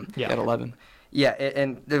taken him. Yeah. At 11. Yeah,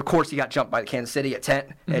 and of course he got jumped by Kansas City at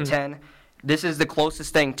 10. At 10. This is the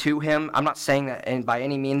closest thing to him. I'm not saying that and by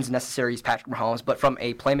any means necessary he's Patrick Mahomes, but from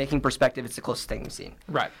a playmaking perspective, it's the closest thing we've seen.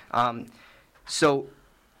 Right. So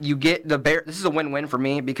you get the Bears. This is a win-win for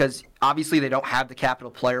me because obviously they don't have the capital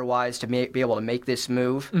player-wise to be able to make this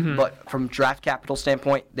move. But from draft capital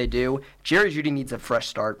standpoint, they do. Jerry Jeudy needs a fresh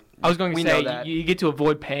start. I was going to say you get to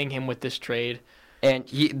avoid paying him with this trade. And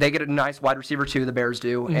they get a nice wide receiver too. The Bears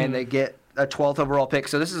do, and they get a 12th overall pick.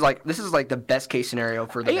 So this is like the best case scenario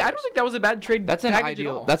for the Bears. I don't think that was a bad trade. That's an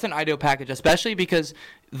ideal package, especially because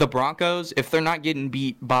the Broncos, if they're not getting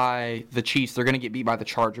beat by the Chiefs, they're going to get beat by the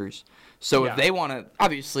Chargers. So if they want to,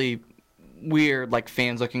 obviously, we're like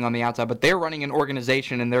fans looking on the outside, but they're running an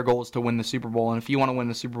organization and their goal is to win the Super Bowl. And if you want to win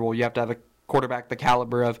the Super Bowl, you have to have a quarterback the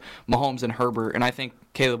caliber of Mahomes and Herbert. And I think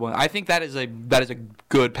Caleb Williams. I think that is a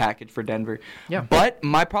good package for Denver. Yeah. But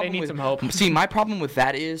my problem they need some hope. my problem with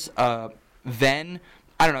that is then.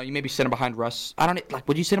 I don't know. You maybe sit him behind Russ. I don't like.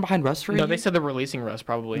 Would you sit him behind Russ for? No, they said they're releasing Russ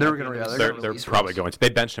probably. They're going to. They're probably going to. They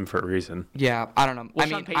benched him for a reason. Yeah, I don't know. Well,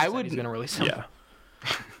 I mean, I would. He's going to release him. Yeah.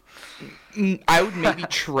 I would maybe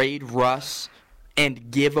trade Russ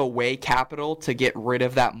and give away capital to get rid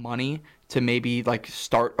of that money to maybe like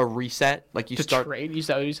start a reset. Like you start trade. Is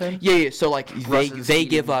that what you said? Yeah. So like they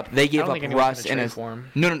give up Russ and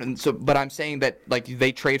no. So but I'm saying that like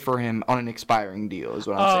they trade for him on an expiring deal is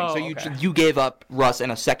what I'm saying. So you gave up Russ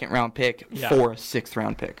and a 2nd round pick for a 6th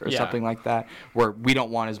round pick or something like that, where we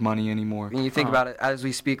don't want his money anymore. When you think about it, as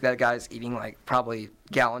we speak, that guy's eating like probably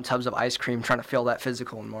gallon tubs of ice cream trying to fill that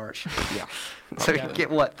physical in March. Yeah. So you get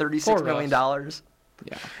what, $36 million?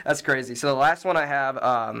 Yeah. That's crazy. So the last one I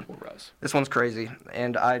have, this one's crazy,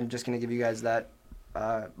 and I'm just going to give you guys that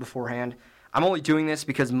beforehand. I'm only doing this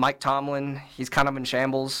because Mike Tomlin, he's kind of in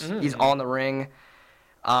shambles. He's on the ring.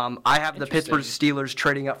 I have the Pittsburgh Steelers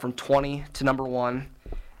trading up from 20 to number 1.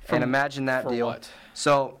 And imagine that deal. What?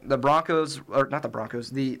 So the the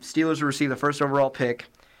Steelers will receive the first overall pick.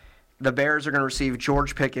 The Bears are going to receive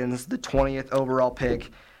George Pickens, the 20th overall pick,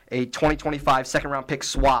 a 2025 second-round pick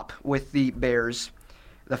swap with the Bears,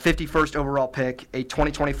 the 51st overall pick, a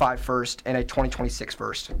 2025 first, and a 2026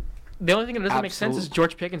 first. The only thing that doesn't make sense is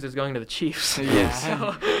George Pickens is going to the Chiefs.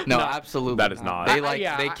 Yeah. No, absolutely. That is not.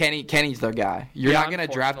 Kenny's their guy. You're not going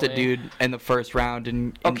to draft a dude in the first round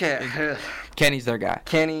and Kenny's their guy.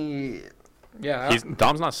 Kenny. Yeah.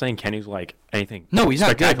 Dom's not saying Kenny's like anything. No, he's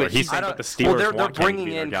not good. But he's saying that the Steelers they're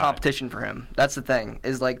bringing in competition for him. That's the thing.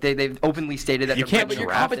 Is like they've openly stated that your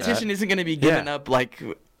competition isn't going to be giving up like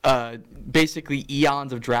basically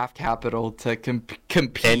eons of draft capital to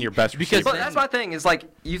compete. And your best receiver. But that's my thing. Is like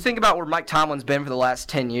you think about where Mike Tomlin's been for the last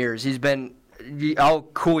 10 years. He's been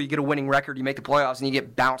cool. You get a winning record, you make the playoffs, and you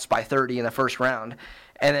get bounced by 30 in the first round.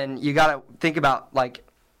 And then you gotta think about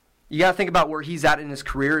where he's at in his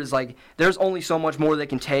career. Is like there's only so much more they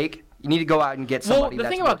can take. You need to go out and get somebody. Well, the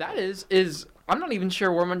thing about that is I'm not even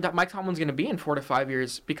sure where Mike Tomlin's going to be in 4 to 5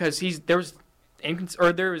 years because there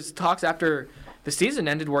was talks after the season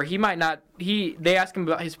ended where he might not. They asked him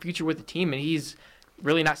about his future with the team, and he's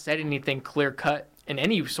really not said anything clear cut in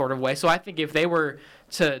any sort of way. So I think if they were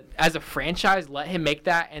to, as a franchise, let him make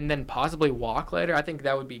that and then possibly walk later, I think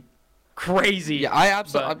that would be crazy. Yeah, I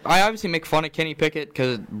obviously make fun of Kenny Pickett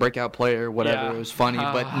because breakout player, whatever. Yeah. It was funny,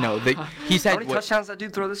 but no, he's had How many touchdowns did that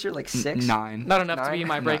dude throw this year? Like 6? 9. Not enough to be 9?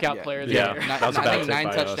 my breakout player of the Yeah. year. That was a bad take nine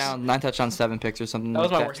by us. 9 touchdowns, 7 picks or something. That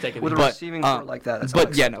was like my worst take of the With a year. receiving core like that. That's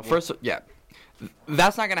But yeah, no. unacceptable.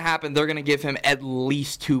 That's not gonna happen. They're gonna give him at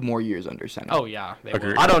least 2 more years under center. Oh yeah, they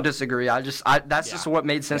Agreed. will. I don't disagree. That's just what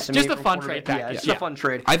made sense to me. Just a for fun quarterback. trade Yeah, package. just Yeah. a fun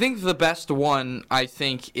trade. I think the best one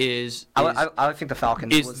is I think the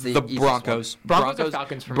Falcons was is the the easiest Broncos. Broncos or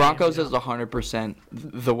Falcons for me, Broncos yeah. is 100%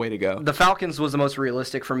 the way to go. one. The Falcons was the most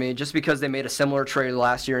realistic for me, just because they made a similar trade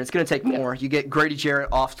last year, and it's going to take more. You get Grady Jarrett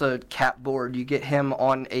off the cap board. You get him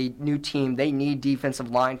on a new team. They need defensive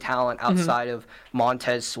line talent outside of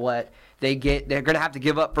Montez Sweat. They're going to have to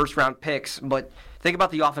give up first-round picks, but think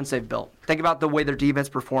about the offense they've built. Think about the way their defense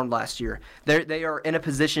performed last year. They are in a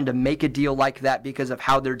position to make a deal like that because of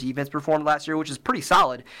how their defense performed last year, which is pretty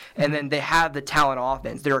solid. And then they have the talent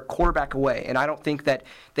offense. They're a quarterback away, and I don't think that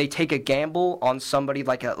they take a gamble on somebody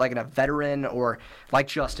like a veteran or like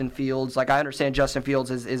Justin Fields. Like I understand Justin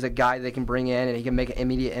Fields is a guy they can bring in and he can make an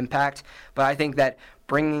immediate impact, but I think that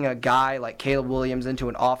bringing a guy like Caleb Williams into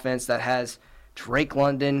an offense that has Drake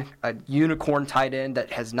London, a unicorn tight end that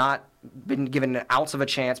has not been given an ounce of a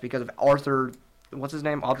chance because of Arthur, what's his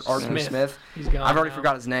name? Arthur Smith. He's gone I've already now.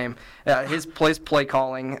 forgot his name. His play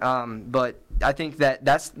calling, but I think that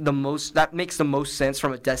that makes the most sense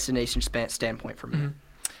from a destination standpoint for me. Mm-hmm.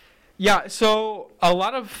 Yeah, so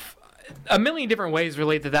a million different ways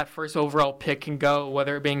relate that first overall pick can go,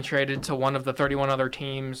 whether it being traded to one of the 31 other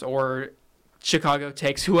teams or Chicago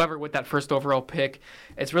takes whoever with that first overall pick.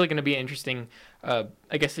 It's really going to be an interesting,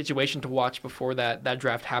 situation to watch before that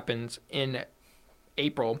draft happens in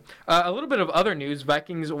April. A little bit of other news.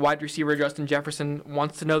 Vikings wide receiver Justin Jefferson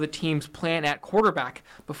wants to know the team's plan at quarterback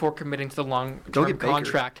before committing to the Go long-term get Baker.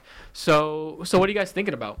 contract. So what are you guys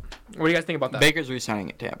thinking about? What do you guys think about that? Baker's re-signing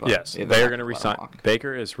at Tampa. Yes, Yeah, they are they're going to not gonna let resign. him walk.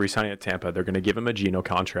 Baker is resigning at Tampa. They're going to give him a Geno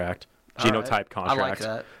contract, Geno-type contract.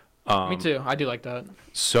 I like that. Me too. I do like that.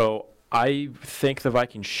 So I think the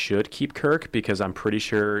Vikings should keep Kirk because I'm pretty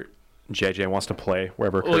sure JJ wants to play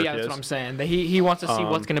wherever Kirk Well, yeah, is. that's what I'm saying. He wants to see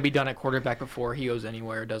what's going to be done at quarterback before he goes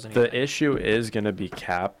anywhere or does anything. The issue is going to be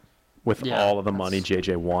cap with Yeah, all of the money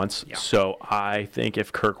JJ wants. Yeah. So I think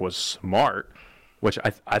if Kirk was smart, which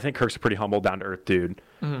I think Kirk's a pretty humble, down-to-earth dude.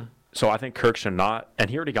 Mm-hmm. So I think Kirk should not, and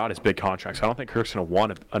he already got his big contract, so I don't think Kirk's going to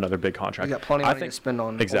want another big contract. You got plenty of I money think, to spend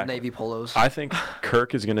on Old Navy polos. I think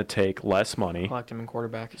Kirk is going to take less money, Collect him in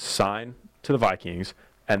quarterback. sign to the Vikings,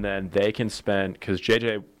 and then they can spend, because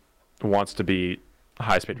JJ wants to be the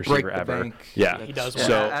highest paid receiver Break the ever. bank. Yeah, He does.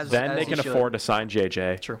 So Yeah, then as they he can should. afford to sign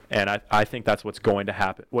JJ. True. And I think that's what's going to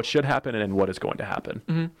happen. What should happen and what is going to happen.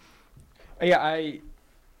 Mm-hmm. Yeah,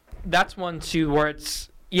 that's one too where it's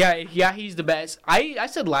he's the best. I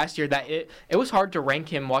said last year that it was hard to rank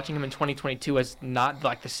him watching him in 2022 as not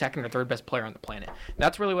like the second or third best player on the planet.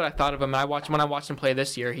 That's really what I thought of him. When I watched him play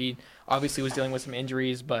this year, he obviously was dealing with some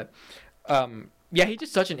injuries, but he's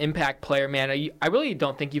just such an impact player, man. I really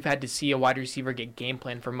don't think you've had to see a wide receiver get game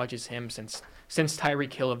plan for much as him since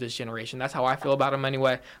Tyreek Hill of this generation. That's how I feel about him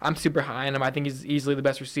anyway. I'm super high on him. I think he's easily the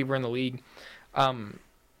best receiver in the league.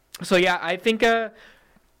 I think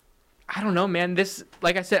I don't know, man. This,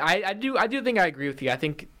 like I said, I do think I agree with you. I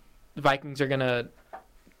think the Vikings are gonna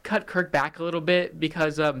cut Kirk back a little bit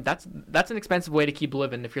because that's an expensive way to keep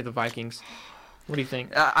living if you're the Vikings. What do you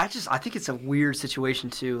think? I think it's a weird situation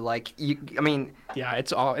too. Like Yeah,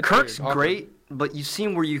 it's Kirk's weird. great, but you've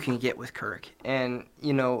seen where you can get with Kirk, and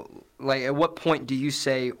like at what point do you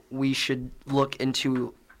say we should look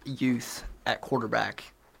into youth at quarterback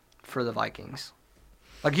for the Vikings?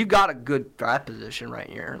 Like you got a good draft position right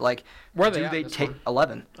here. Like Where are they do at they this take one?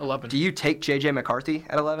 11? 11. Do you take JJ McCarthy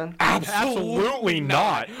at 11? Absolutely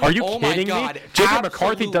not. Are you Oh my kidding God. me? JJ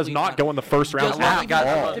McCarthy does Absolutely not not. go in the first round Does not at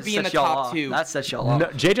even all. to be in the Sets y'all top off. 2. That sets y'all No,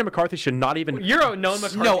 off. JJ McCarthy should not even. You're a known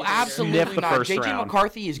McCarthy. No, hater. absolutely Sniff the not. first JJ round.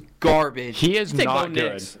 McCarthy is garbage. He is Take not Bo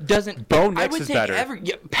good. Nix. doesn't. Bo I Nix would is take better.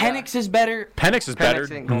 Penix is better. Penix is better.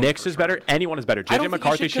 ain't going Nix first is better. Anyone is better. I don't JJ think he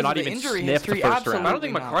McCarthy should should not 'cause of the even injury sniff the history. first Absolutely round. I don't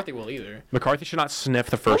think not. McCarthy will either. McCarthy should not sniff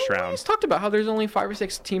the first We round. always talked about how there's only 5 or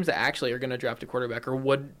 6 teams that actually are going to draft a quarterback or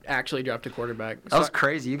would actually draft a quarterback. That was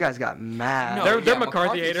crazy. You guys got mad. No, They're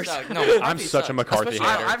McCarthy haters. I'm such a McCarthy hater.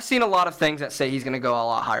 I've seen a lot of things that say he's going to go a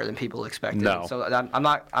lot higher than people expected. No. So I'm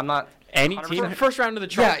not. Any team, First round of the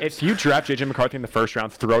chart. if you draft J.J. McCarthy in the first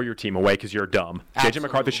round, throw your team away because you're dumb. J.J.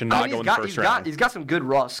 McCarthy should not go in the first round. He's got some good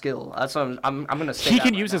raw skill. That's what I'm going to say. He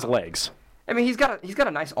can use his legs. I mean, he's got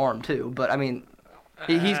a nice arm too, but I mean,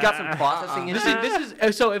 he's got some processing issues. This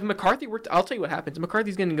is so if McCarthy were I'll tell you what happens.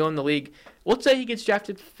 McCarthy's going to go in the league. Let's say he gets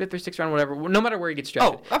drafted 5th or 6th round, whatever. No matter where he gets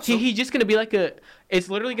drafted, he's just going to be like it's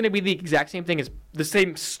literally going to be the exact same thing as the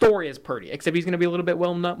same story as Purdy, except he's going to be a little bit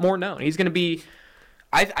more known. He's going to be.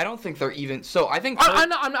 I don't think they're even. So I think.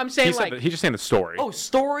 I'm saying He's just saying the story. Oh,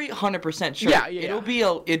 story, 100% sure. Yeah. It'll be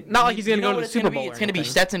not like he's going to go to the Super Bowl. It's going to be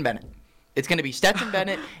Stetson Bennett. It's going to be Stetson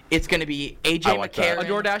Bennett. It's going to be A.J. McCarron. A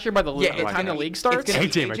DoorDasher by the time the league starts. It's going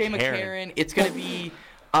to be A.J. A.J. McCarron. It's going to be.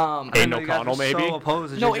 Aiden O'Connell, maybe? So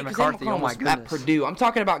opposed to No, J.J. because McCarthy. McConnell Oh my was goodness. at Purdue. I'm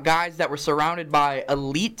talking about guys that were surrounded by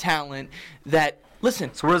elite talent. That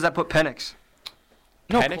listen. So where does that put Penix?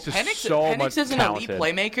 No, Penix is so much is an talented.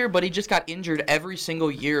 elite playmaker, but he just got injured every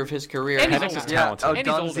single year of his career. And Penix is talented. And he's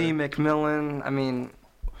Dunsey, older. McMillan. I mean,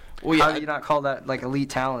 Well, how do you not call that like elite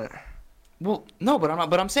talent? Well, no, but I'm not.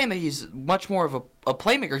 But I'm saying that he's much more of a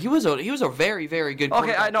playmaker. He was a very, very good.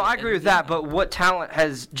 Okay, I agree with that. But what talent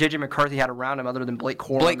has J.J. McCarthy had around him other than Blake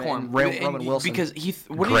Corum and Roman Wilson? Because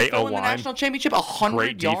what did Great he throw in the O-line. national championship? 100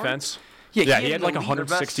 Great yards? defense. Yeah, he had like the league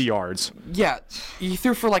 160 yards. Yeah, he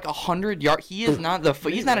threw for like 100 yards. He is not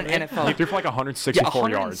he's not an NFL. He threw for like 164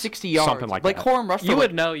 yards. 160 yards. Something like Blake that. Corum rushed for You like,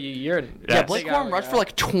 would know. You're. Yes. Blake Corum rushed for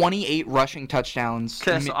like 28 rushing touchdowns.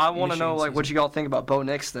 Okay, so I want to know Michigan like what season. you all think about Bo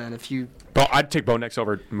Nix then. If you But I'd take Bo Nix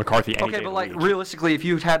over McCarthy any day okay, of but the like week. realistically, if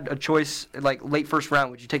you had a choice like late first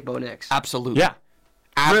round, would you take Bo Nix? Absolutely. Yeah.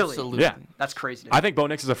 Really? Absolutely. Yeah. That's crazy. To me. I think Bo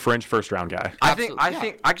Nix is a fringe first round guy. I think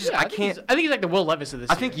Absolutely. I I can't. think he's like the Will Levis of this.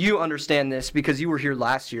 I think you understand this because you were here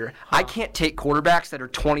last year. I can't take quarterbacks that are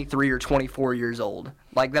 23 or 24 years old,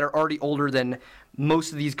 like that are already older than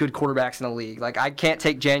most of these good quarterbacks in the league. Like I can't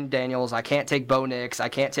take Jan Daniels, I can't take Bo Nix, I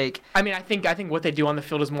can't take. I mean, I think what they do on the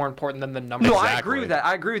field is more important than the numbers. No, Exactly. I agree with that.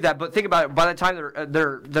 I agree with that. But think about it. By the time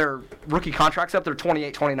their rookie contracts up, they're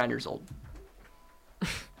 28, 29 years old.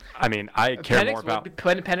 I mean, I care more about.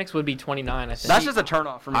 Penix would be 29. I think. That's just a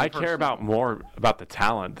turnoff for me. I care about more about the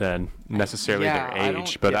talent than necessarily Yeah, I their don't-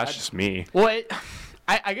 age, but yeah, that's just me. Well,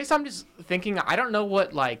 I guess I'm just thinking. I don't know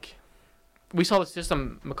what like. We saw the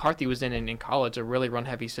system McCarthy was in college, a really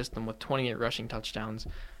run-heavy system with 28 rushing touchdowns.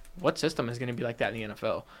 What system is going to be like that in the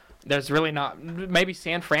NFL? There's really not. Maybe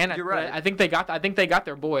San Fran. You're right. I think they got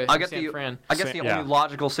their boy. I guess San Fran. the Yeah. only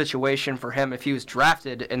logical situation for him if he was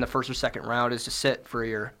drafted in the first or second round is to sit for a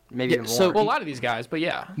year, maybe even so- more. Well, a lot of these guys, but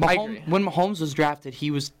yeah, I agree. When Mahomes was drafted,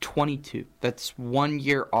 he was 22. That's 1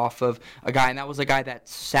 year off of a guy, and that was a guy that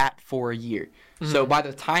sat for a year. So by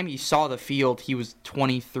the time he saw the field, he was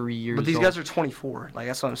 23 years old. But these guys are 24. Like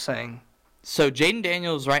that's what I'm saying. So Jaden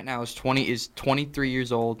Daniels right now is 23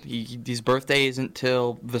 years old. His birthday isn't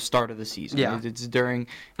till the start of the season. Yeah. It's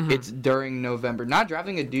during November. Not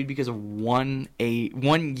drafting a dude because of 1 year.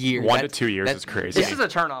 1 to 2 years is crazy. This is a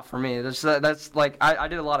turnoff for me. That's like I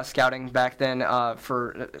did a lot of scouting back then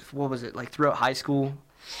for what was it like throughout high school,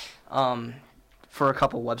 for a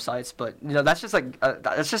couple websites. But that's just like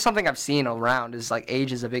that's just something I've seen around. Is like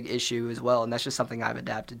age is a big issue as well, and that's just something I've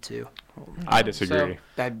adapted to. I disagree.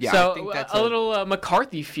 I So think that's a little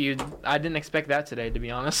McCarthy feud. I didn't expect that today, to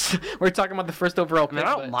be honest. We're talking about the first overall I pick. mean, I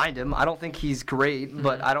don't but- mind him. I don't think he's great,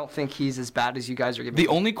 but I don't think he's as bad as you guys are giving. The him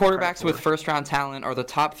only credit quarterbacks for. with first-round talent are the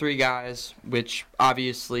top three guys, which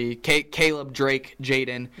obviously Caleb, Drake,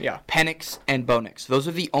 Jaden, Yeah. Penix, and Bo Nix. Those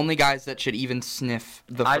are the only guys that should even sniff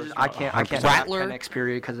the first I round. can't have Rattler. Penix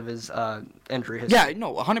period because of his injury history. Yeah,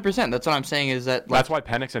 no, 100%. That's what I'm saying is that That's why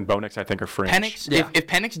Penix and Bo Nix, I think, are fringe. Penix, Yeah. if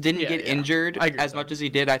Penix didn't Yeah, get yeah. injured I agree as with much that. as he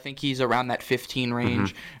did, I think he's around that 15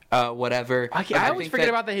 range, whatever. I always think forget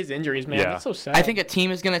that- about his injuries, man. Yeah. That's so sad. I think a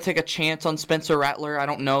team is going to take a chance on Spencer Rattler. I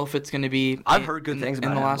don't know if it's going to be. I've heard good things in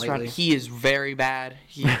about the him last round. lately. He is very bad.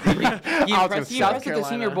 He gonna impressed say. at the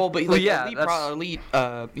Senior Bowl, but Well, like yeah,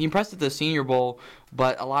 he impressed at the Senior Bowl,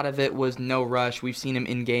 but a lot of it was no rush. We've seen him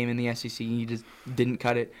in game in the SEC. He just didn't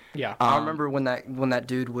cut it. Yeah. I remember when that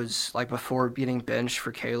dude was like before getting benched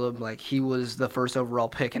for Caleb, like he was the first overall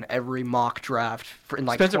pick in every mock draft in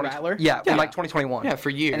like Spencer Rattler? Yeah, Yeah. in like 2021. Yeah, for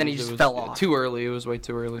years. And then he It just was fell off. Too early. It was way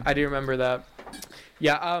too early. I do remember that.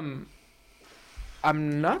 Yeah.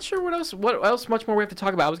 I'm not sure what else much more we have to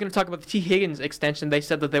talk about. I was going to talk about the T. Higgins extension. They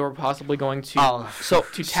said that they were possibly going to So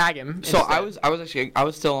to tag him. So instead. I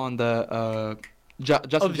was still on the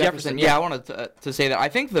Justin Jefferson. Yeah, I wanted to say that. I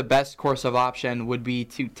think the best course of option would be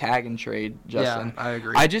to tag and trade Justin. Yeah, I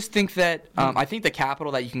agree. I just think that I think the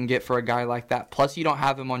capital that you can get for a guy like that, plus you don't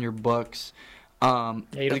have him on your books. You're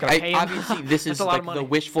not gonna pay him. Obviously, this is like the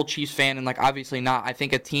wishful Chiefs fan, and like obviously not. I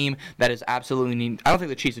think a team that is absolutely need. I don't think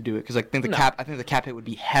the Chiefs would do it because I think the cap hit would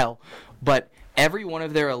be hell. But every one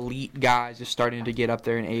of their elite guys is starting to get up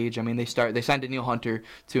there in age. I mean, they signed Danielle Hunter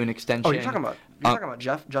to an extension. Oh, you're talking about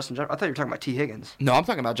Justin Jefferson? I thought you were talking about T. Higgins. No, I'm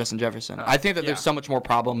talking about Justin Jefferson. I think that there's so much more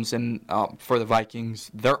problems for the Vikings.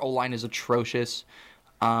 Their O-line is atrocious.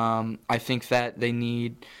 I think that they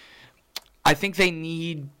need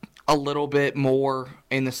a little bit more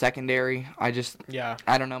in the secondary. I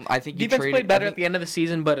don't know. I think defense played better at the end of the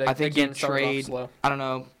season, but I think again, you trade. Slow. I don't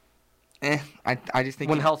know. I just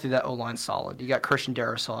think when healthy, that O-line's solid. You got Christian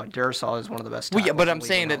Darrisaw. Darrisaw is one of the best. Well, yeah, but I'm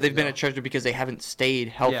saying that they've been a treasure because they haven't stayed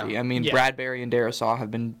healthy. Yeah. I mean, Bradbury and Darrisaw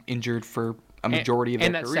have been injured for a majority of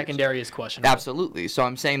their careers. And that secondary is questionable. Absolutely. So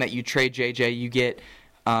I'm saying that you trade JJ, you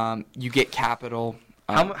get capital.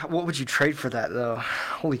 What would you trade for that though?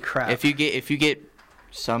 Holy crap! If you get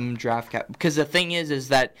some draft cap, because the thing is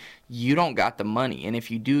that you don't got the money, and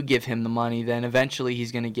if you do give him the money, then eventually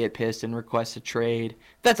he's going to get pissed and request a trade.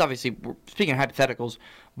 That's obviously speaking of hypotheticals,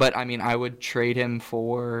 but I mean I would trade him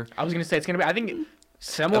for. I was going to say it's going to be I think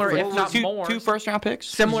similar if not more. 2 first-round picks.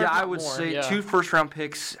 Similar, I would say 2 first-round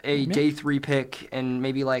picks, a day 3 pick, and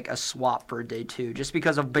maybe like a swap for a day 2, just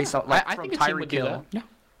because of based on like I from think a team would Tyreek do Hill. that. Yeah.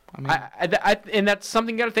 I mean, and that's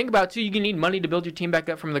something you got to think about too. You can need money to build your team back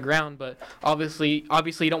up from the ground, but obviously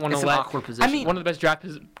you don't want to let awkward position. I mean, one of the best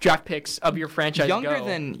draft picks of your franchise younger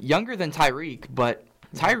than Tyreek, but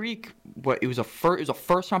Tyreek, it was a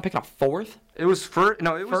first round pick and a 4th. It was first.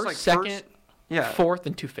 No, it was like second, yeah, 4th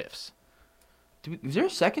and 2 5ths. Was there a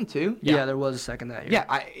second too? Yeah, there was a second that year.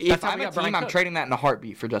 Yeah, if I'm a team, I'm trading that in a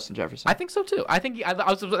heartbeat for Justin Jefferson. I think so too. I think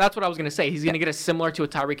that's what I was going to say. He's going to get a similar to a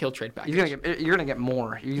Tyreek Hill trade package. You're going to get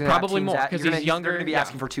more. Probably more because he's younger. You're going to be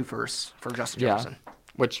asking for 2 firsts for Justin Jefferson.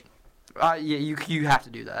 Which, you have to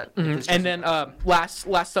do that. Mm-hmm. And then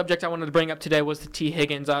last subject I wanted to bring up today was the T.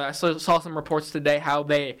 Higgins. I saw some reports today how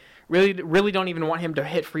they really don't even want him to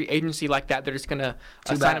hit free agency like that. They're just going to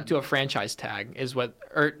sign him to a franchise tag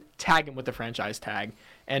or tag him with the franchise tag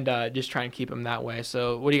and just try and keep him that way.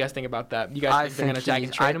 So what do you guys think about that? You guys think they're going to tag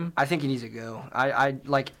and trade him? I think he needs to go. I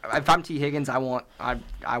like if I'm T. Higgins, I want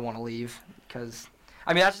to leave because.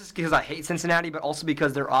 I mean, that's just because I hate Cincinnati, but also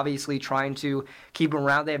because they're obviously trying to keep him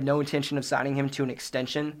around. They have no intention of signing him to an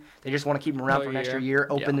extension. They just want to keep him around for an extra year,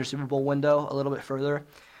 open their Super Bowl window a little bit further.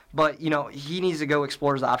 But, he needs to go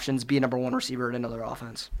explore his options, be a number 1 receiver in another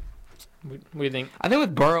offense. What do you think? I think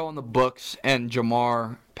with Burrow on the books and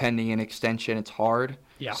Jamar pending an extension, it's hard.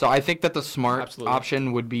 Yeah. So I think that the smart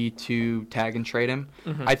option would be to tag and trade him.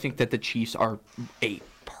 Mm-hmm. I think that the Chiefs are a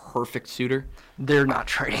perfect suitor. They're not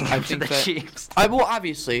trading him to the Chiefs. Well,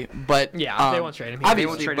 obviously, but they won't trade him.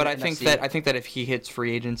 Obviously, but I think that if he hits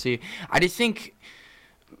free agency, I just think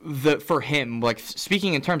for him, like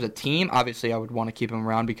speaking in terms of team, obviously I would want to keep him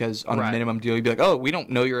around because on a minimum deal, you'd be like, oh, we don't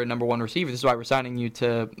know you're a number 1 receiver. This is why we're signing you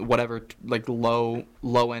to whatever like low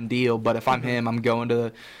end deal. But if I'm him, I'm going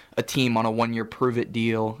to a team on a 1-year prove it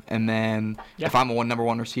deal, and then if I'm a number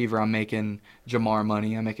 1 receiver, I'm making Jamar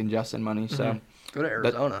money, I'm making Justin money. So. Go to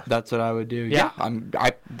Arizona. That's what I would do. Yeah.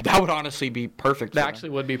 That would honestly be perfect. That actually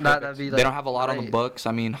would be perfect. They don't have a lot on the books.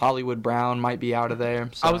 I mean, Hollywood Brown might be out of there.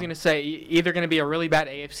 So. I was going to say, either going to be a really bad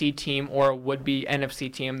AFC team or a would-be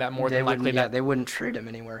NFC team that more than likely they wouldn't trade him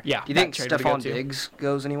anywhere. Yeah. Do you think Stephon Diggs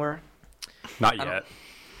goes anywhere? Not yet.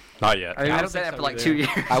 Not yet. I mean, I don't say that for like 2 years.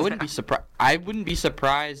 I wouldn't be surprised. I wouldn't be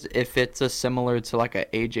surprised if it's a similar to like a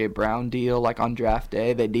AJ Brown deal, like on draft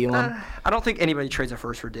day they deal him. I don't think anybody trades a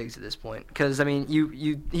first for Diggs at this point because I mean,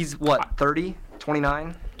 he's what 30,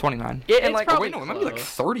 29. 29. And like, wait, no, it might be like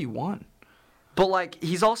 31. But like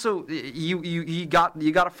he's also you got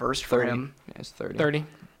a first for 30. him. Yeah, it's 30. 30.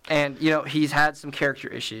 And he's had some character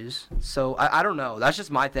issues, so I don't know. That's just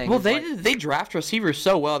my thing. Well, they draft receivers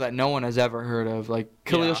so well that no one has ever heard of, like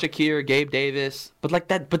Khalil Shakir, Gabe Davis. But like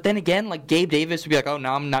that, but then again, like Gabe Davis would be like, oh,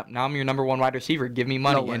 now I'm your number 1 wide receiver. Give me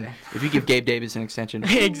money. No and if you give Gabe Davis an extension,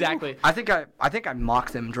 exactly. I think I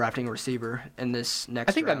mocked them drafting a receiver in this next.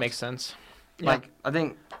 I think draft. that makes sense. Like I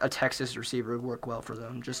think a Texas receiver would work well for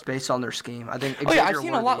them, just based on their scheme. I think. I've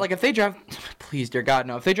seen a lot. Like if they draft, please, dear God,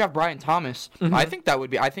 no. If they draft Brian Thomas, I think that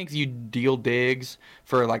would be. I think you deal Diggs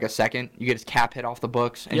for like a second, you get his cap hit off the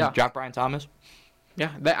books, and you draft Brian Thomas.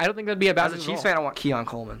 Yeah, I don't think that'd be a bad As a move at Chiefs all. fan, I want Keon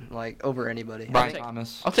Coleman over anybody. Brian take-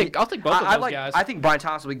 Thomas. I'll take both of those guys. I think Brian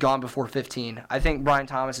Thomas will be gone before 15. I think Brian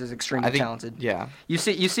Thomas is extremely talented. Yeah. You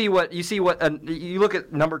see what you look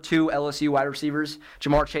at number 2 LSU wide receivers,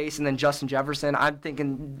 Jamar Chase and then Justin Jefferson. I'm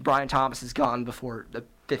thinking Brian Thomas is gone before the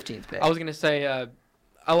 15th pick. I was gonna say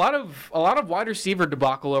a lot of wide receiver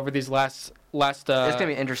debacle over these last It's gonna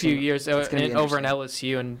be interesting. few years It's gonna be over in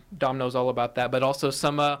LSU, and Dom knows all about that. But also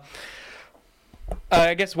some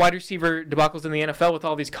I guess wide receiver debacles in the NFL with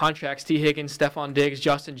all these contracts: T. Higgins, Stephon Diggs,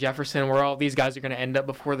 Justin Jefferson, where all these guys are going to end up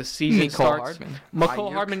before the season starts.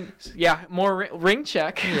 McCole Ayuk. Hardman, yeah, more ring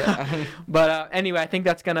check. Yeah. But anyway, I think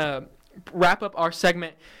that's going to wrap up our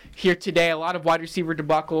segment here today. A lot of wide receiver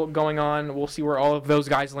debacle going on. We'll see where all of those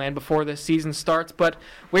guys land before the season starts. But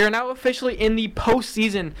we are now officially in the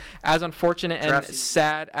postseason, as unfortunate and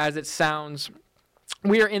sad as it sounds.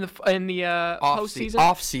 We are in the postseason.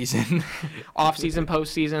 Off-season. Off-season,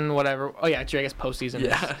 postseason, whatever. Oh, yeah, I guess postseason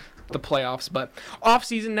is the playoffs. But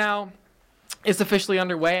off-season now is officially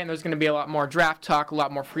underway, and there's going to be a lot more draft talk, a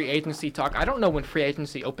lot more free agency talk. I don't know when free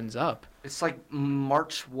agency opens up. It's like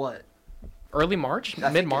March what? Early March?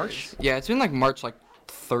 Mid-March? Yeah, it's been like March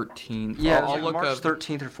 13th. Yeah, I'll look March up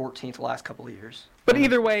 13th or 14th the last couple of years. But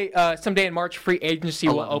either way, someday in March, free agency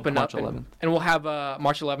will open March up. 11th. And we'll have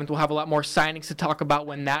March 11th. We'll have a lot more signings to talk about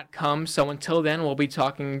when that comes. So until then, we'll be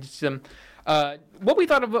talking some what we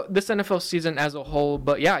thought of this NFL season as a whole.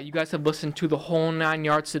 But yeah, you guys have listened to the whole 9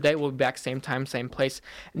 yards today. We'll be back same time, same place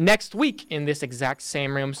next week in this exact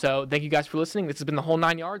same room. So thank you guys for listening. This has been the whole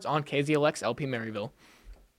 9 yards on KZLX LP Maryville.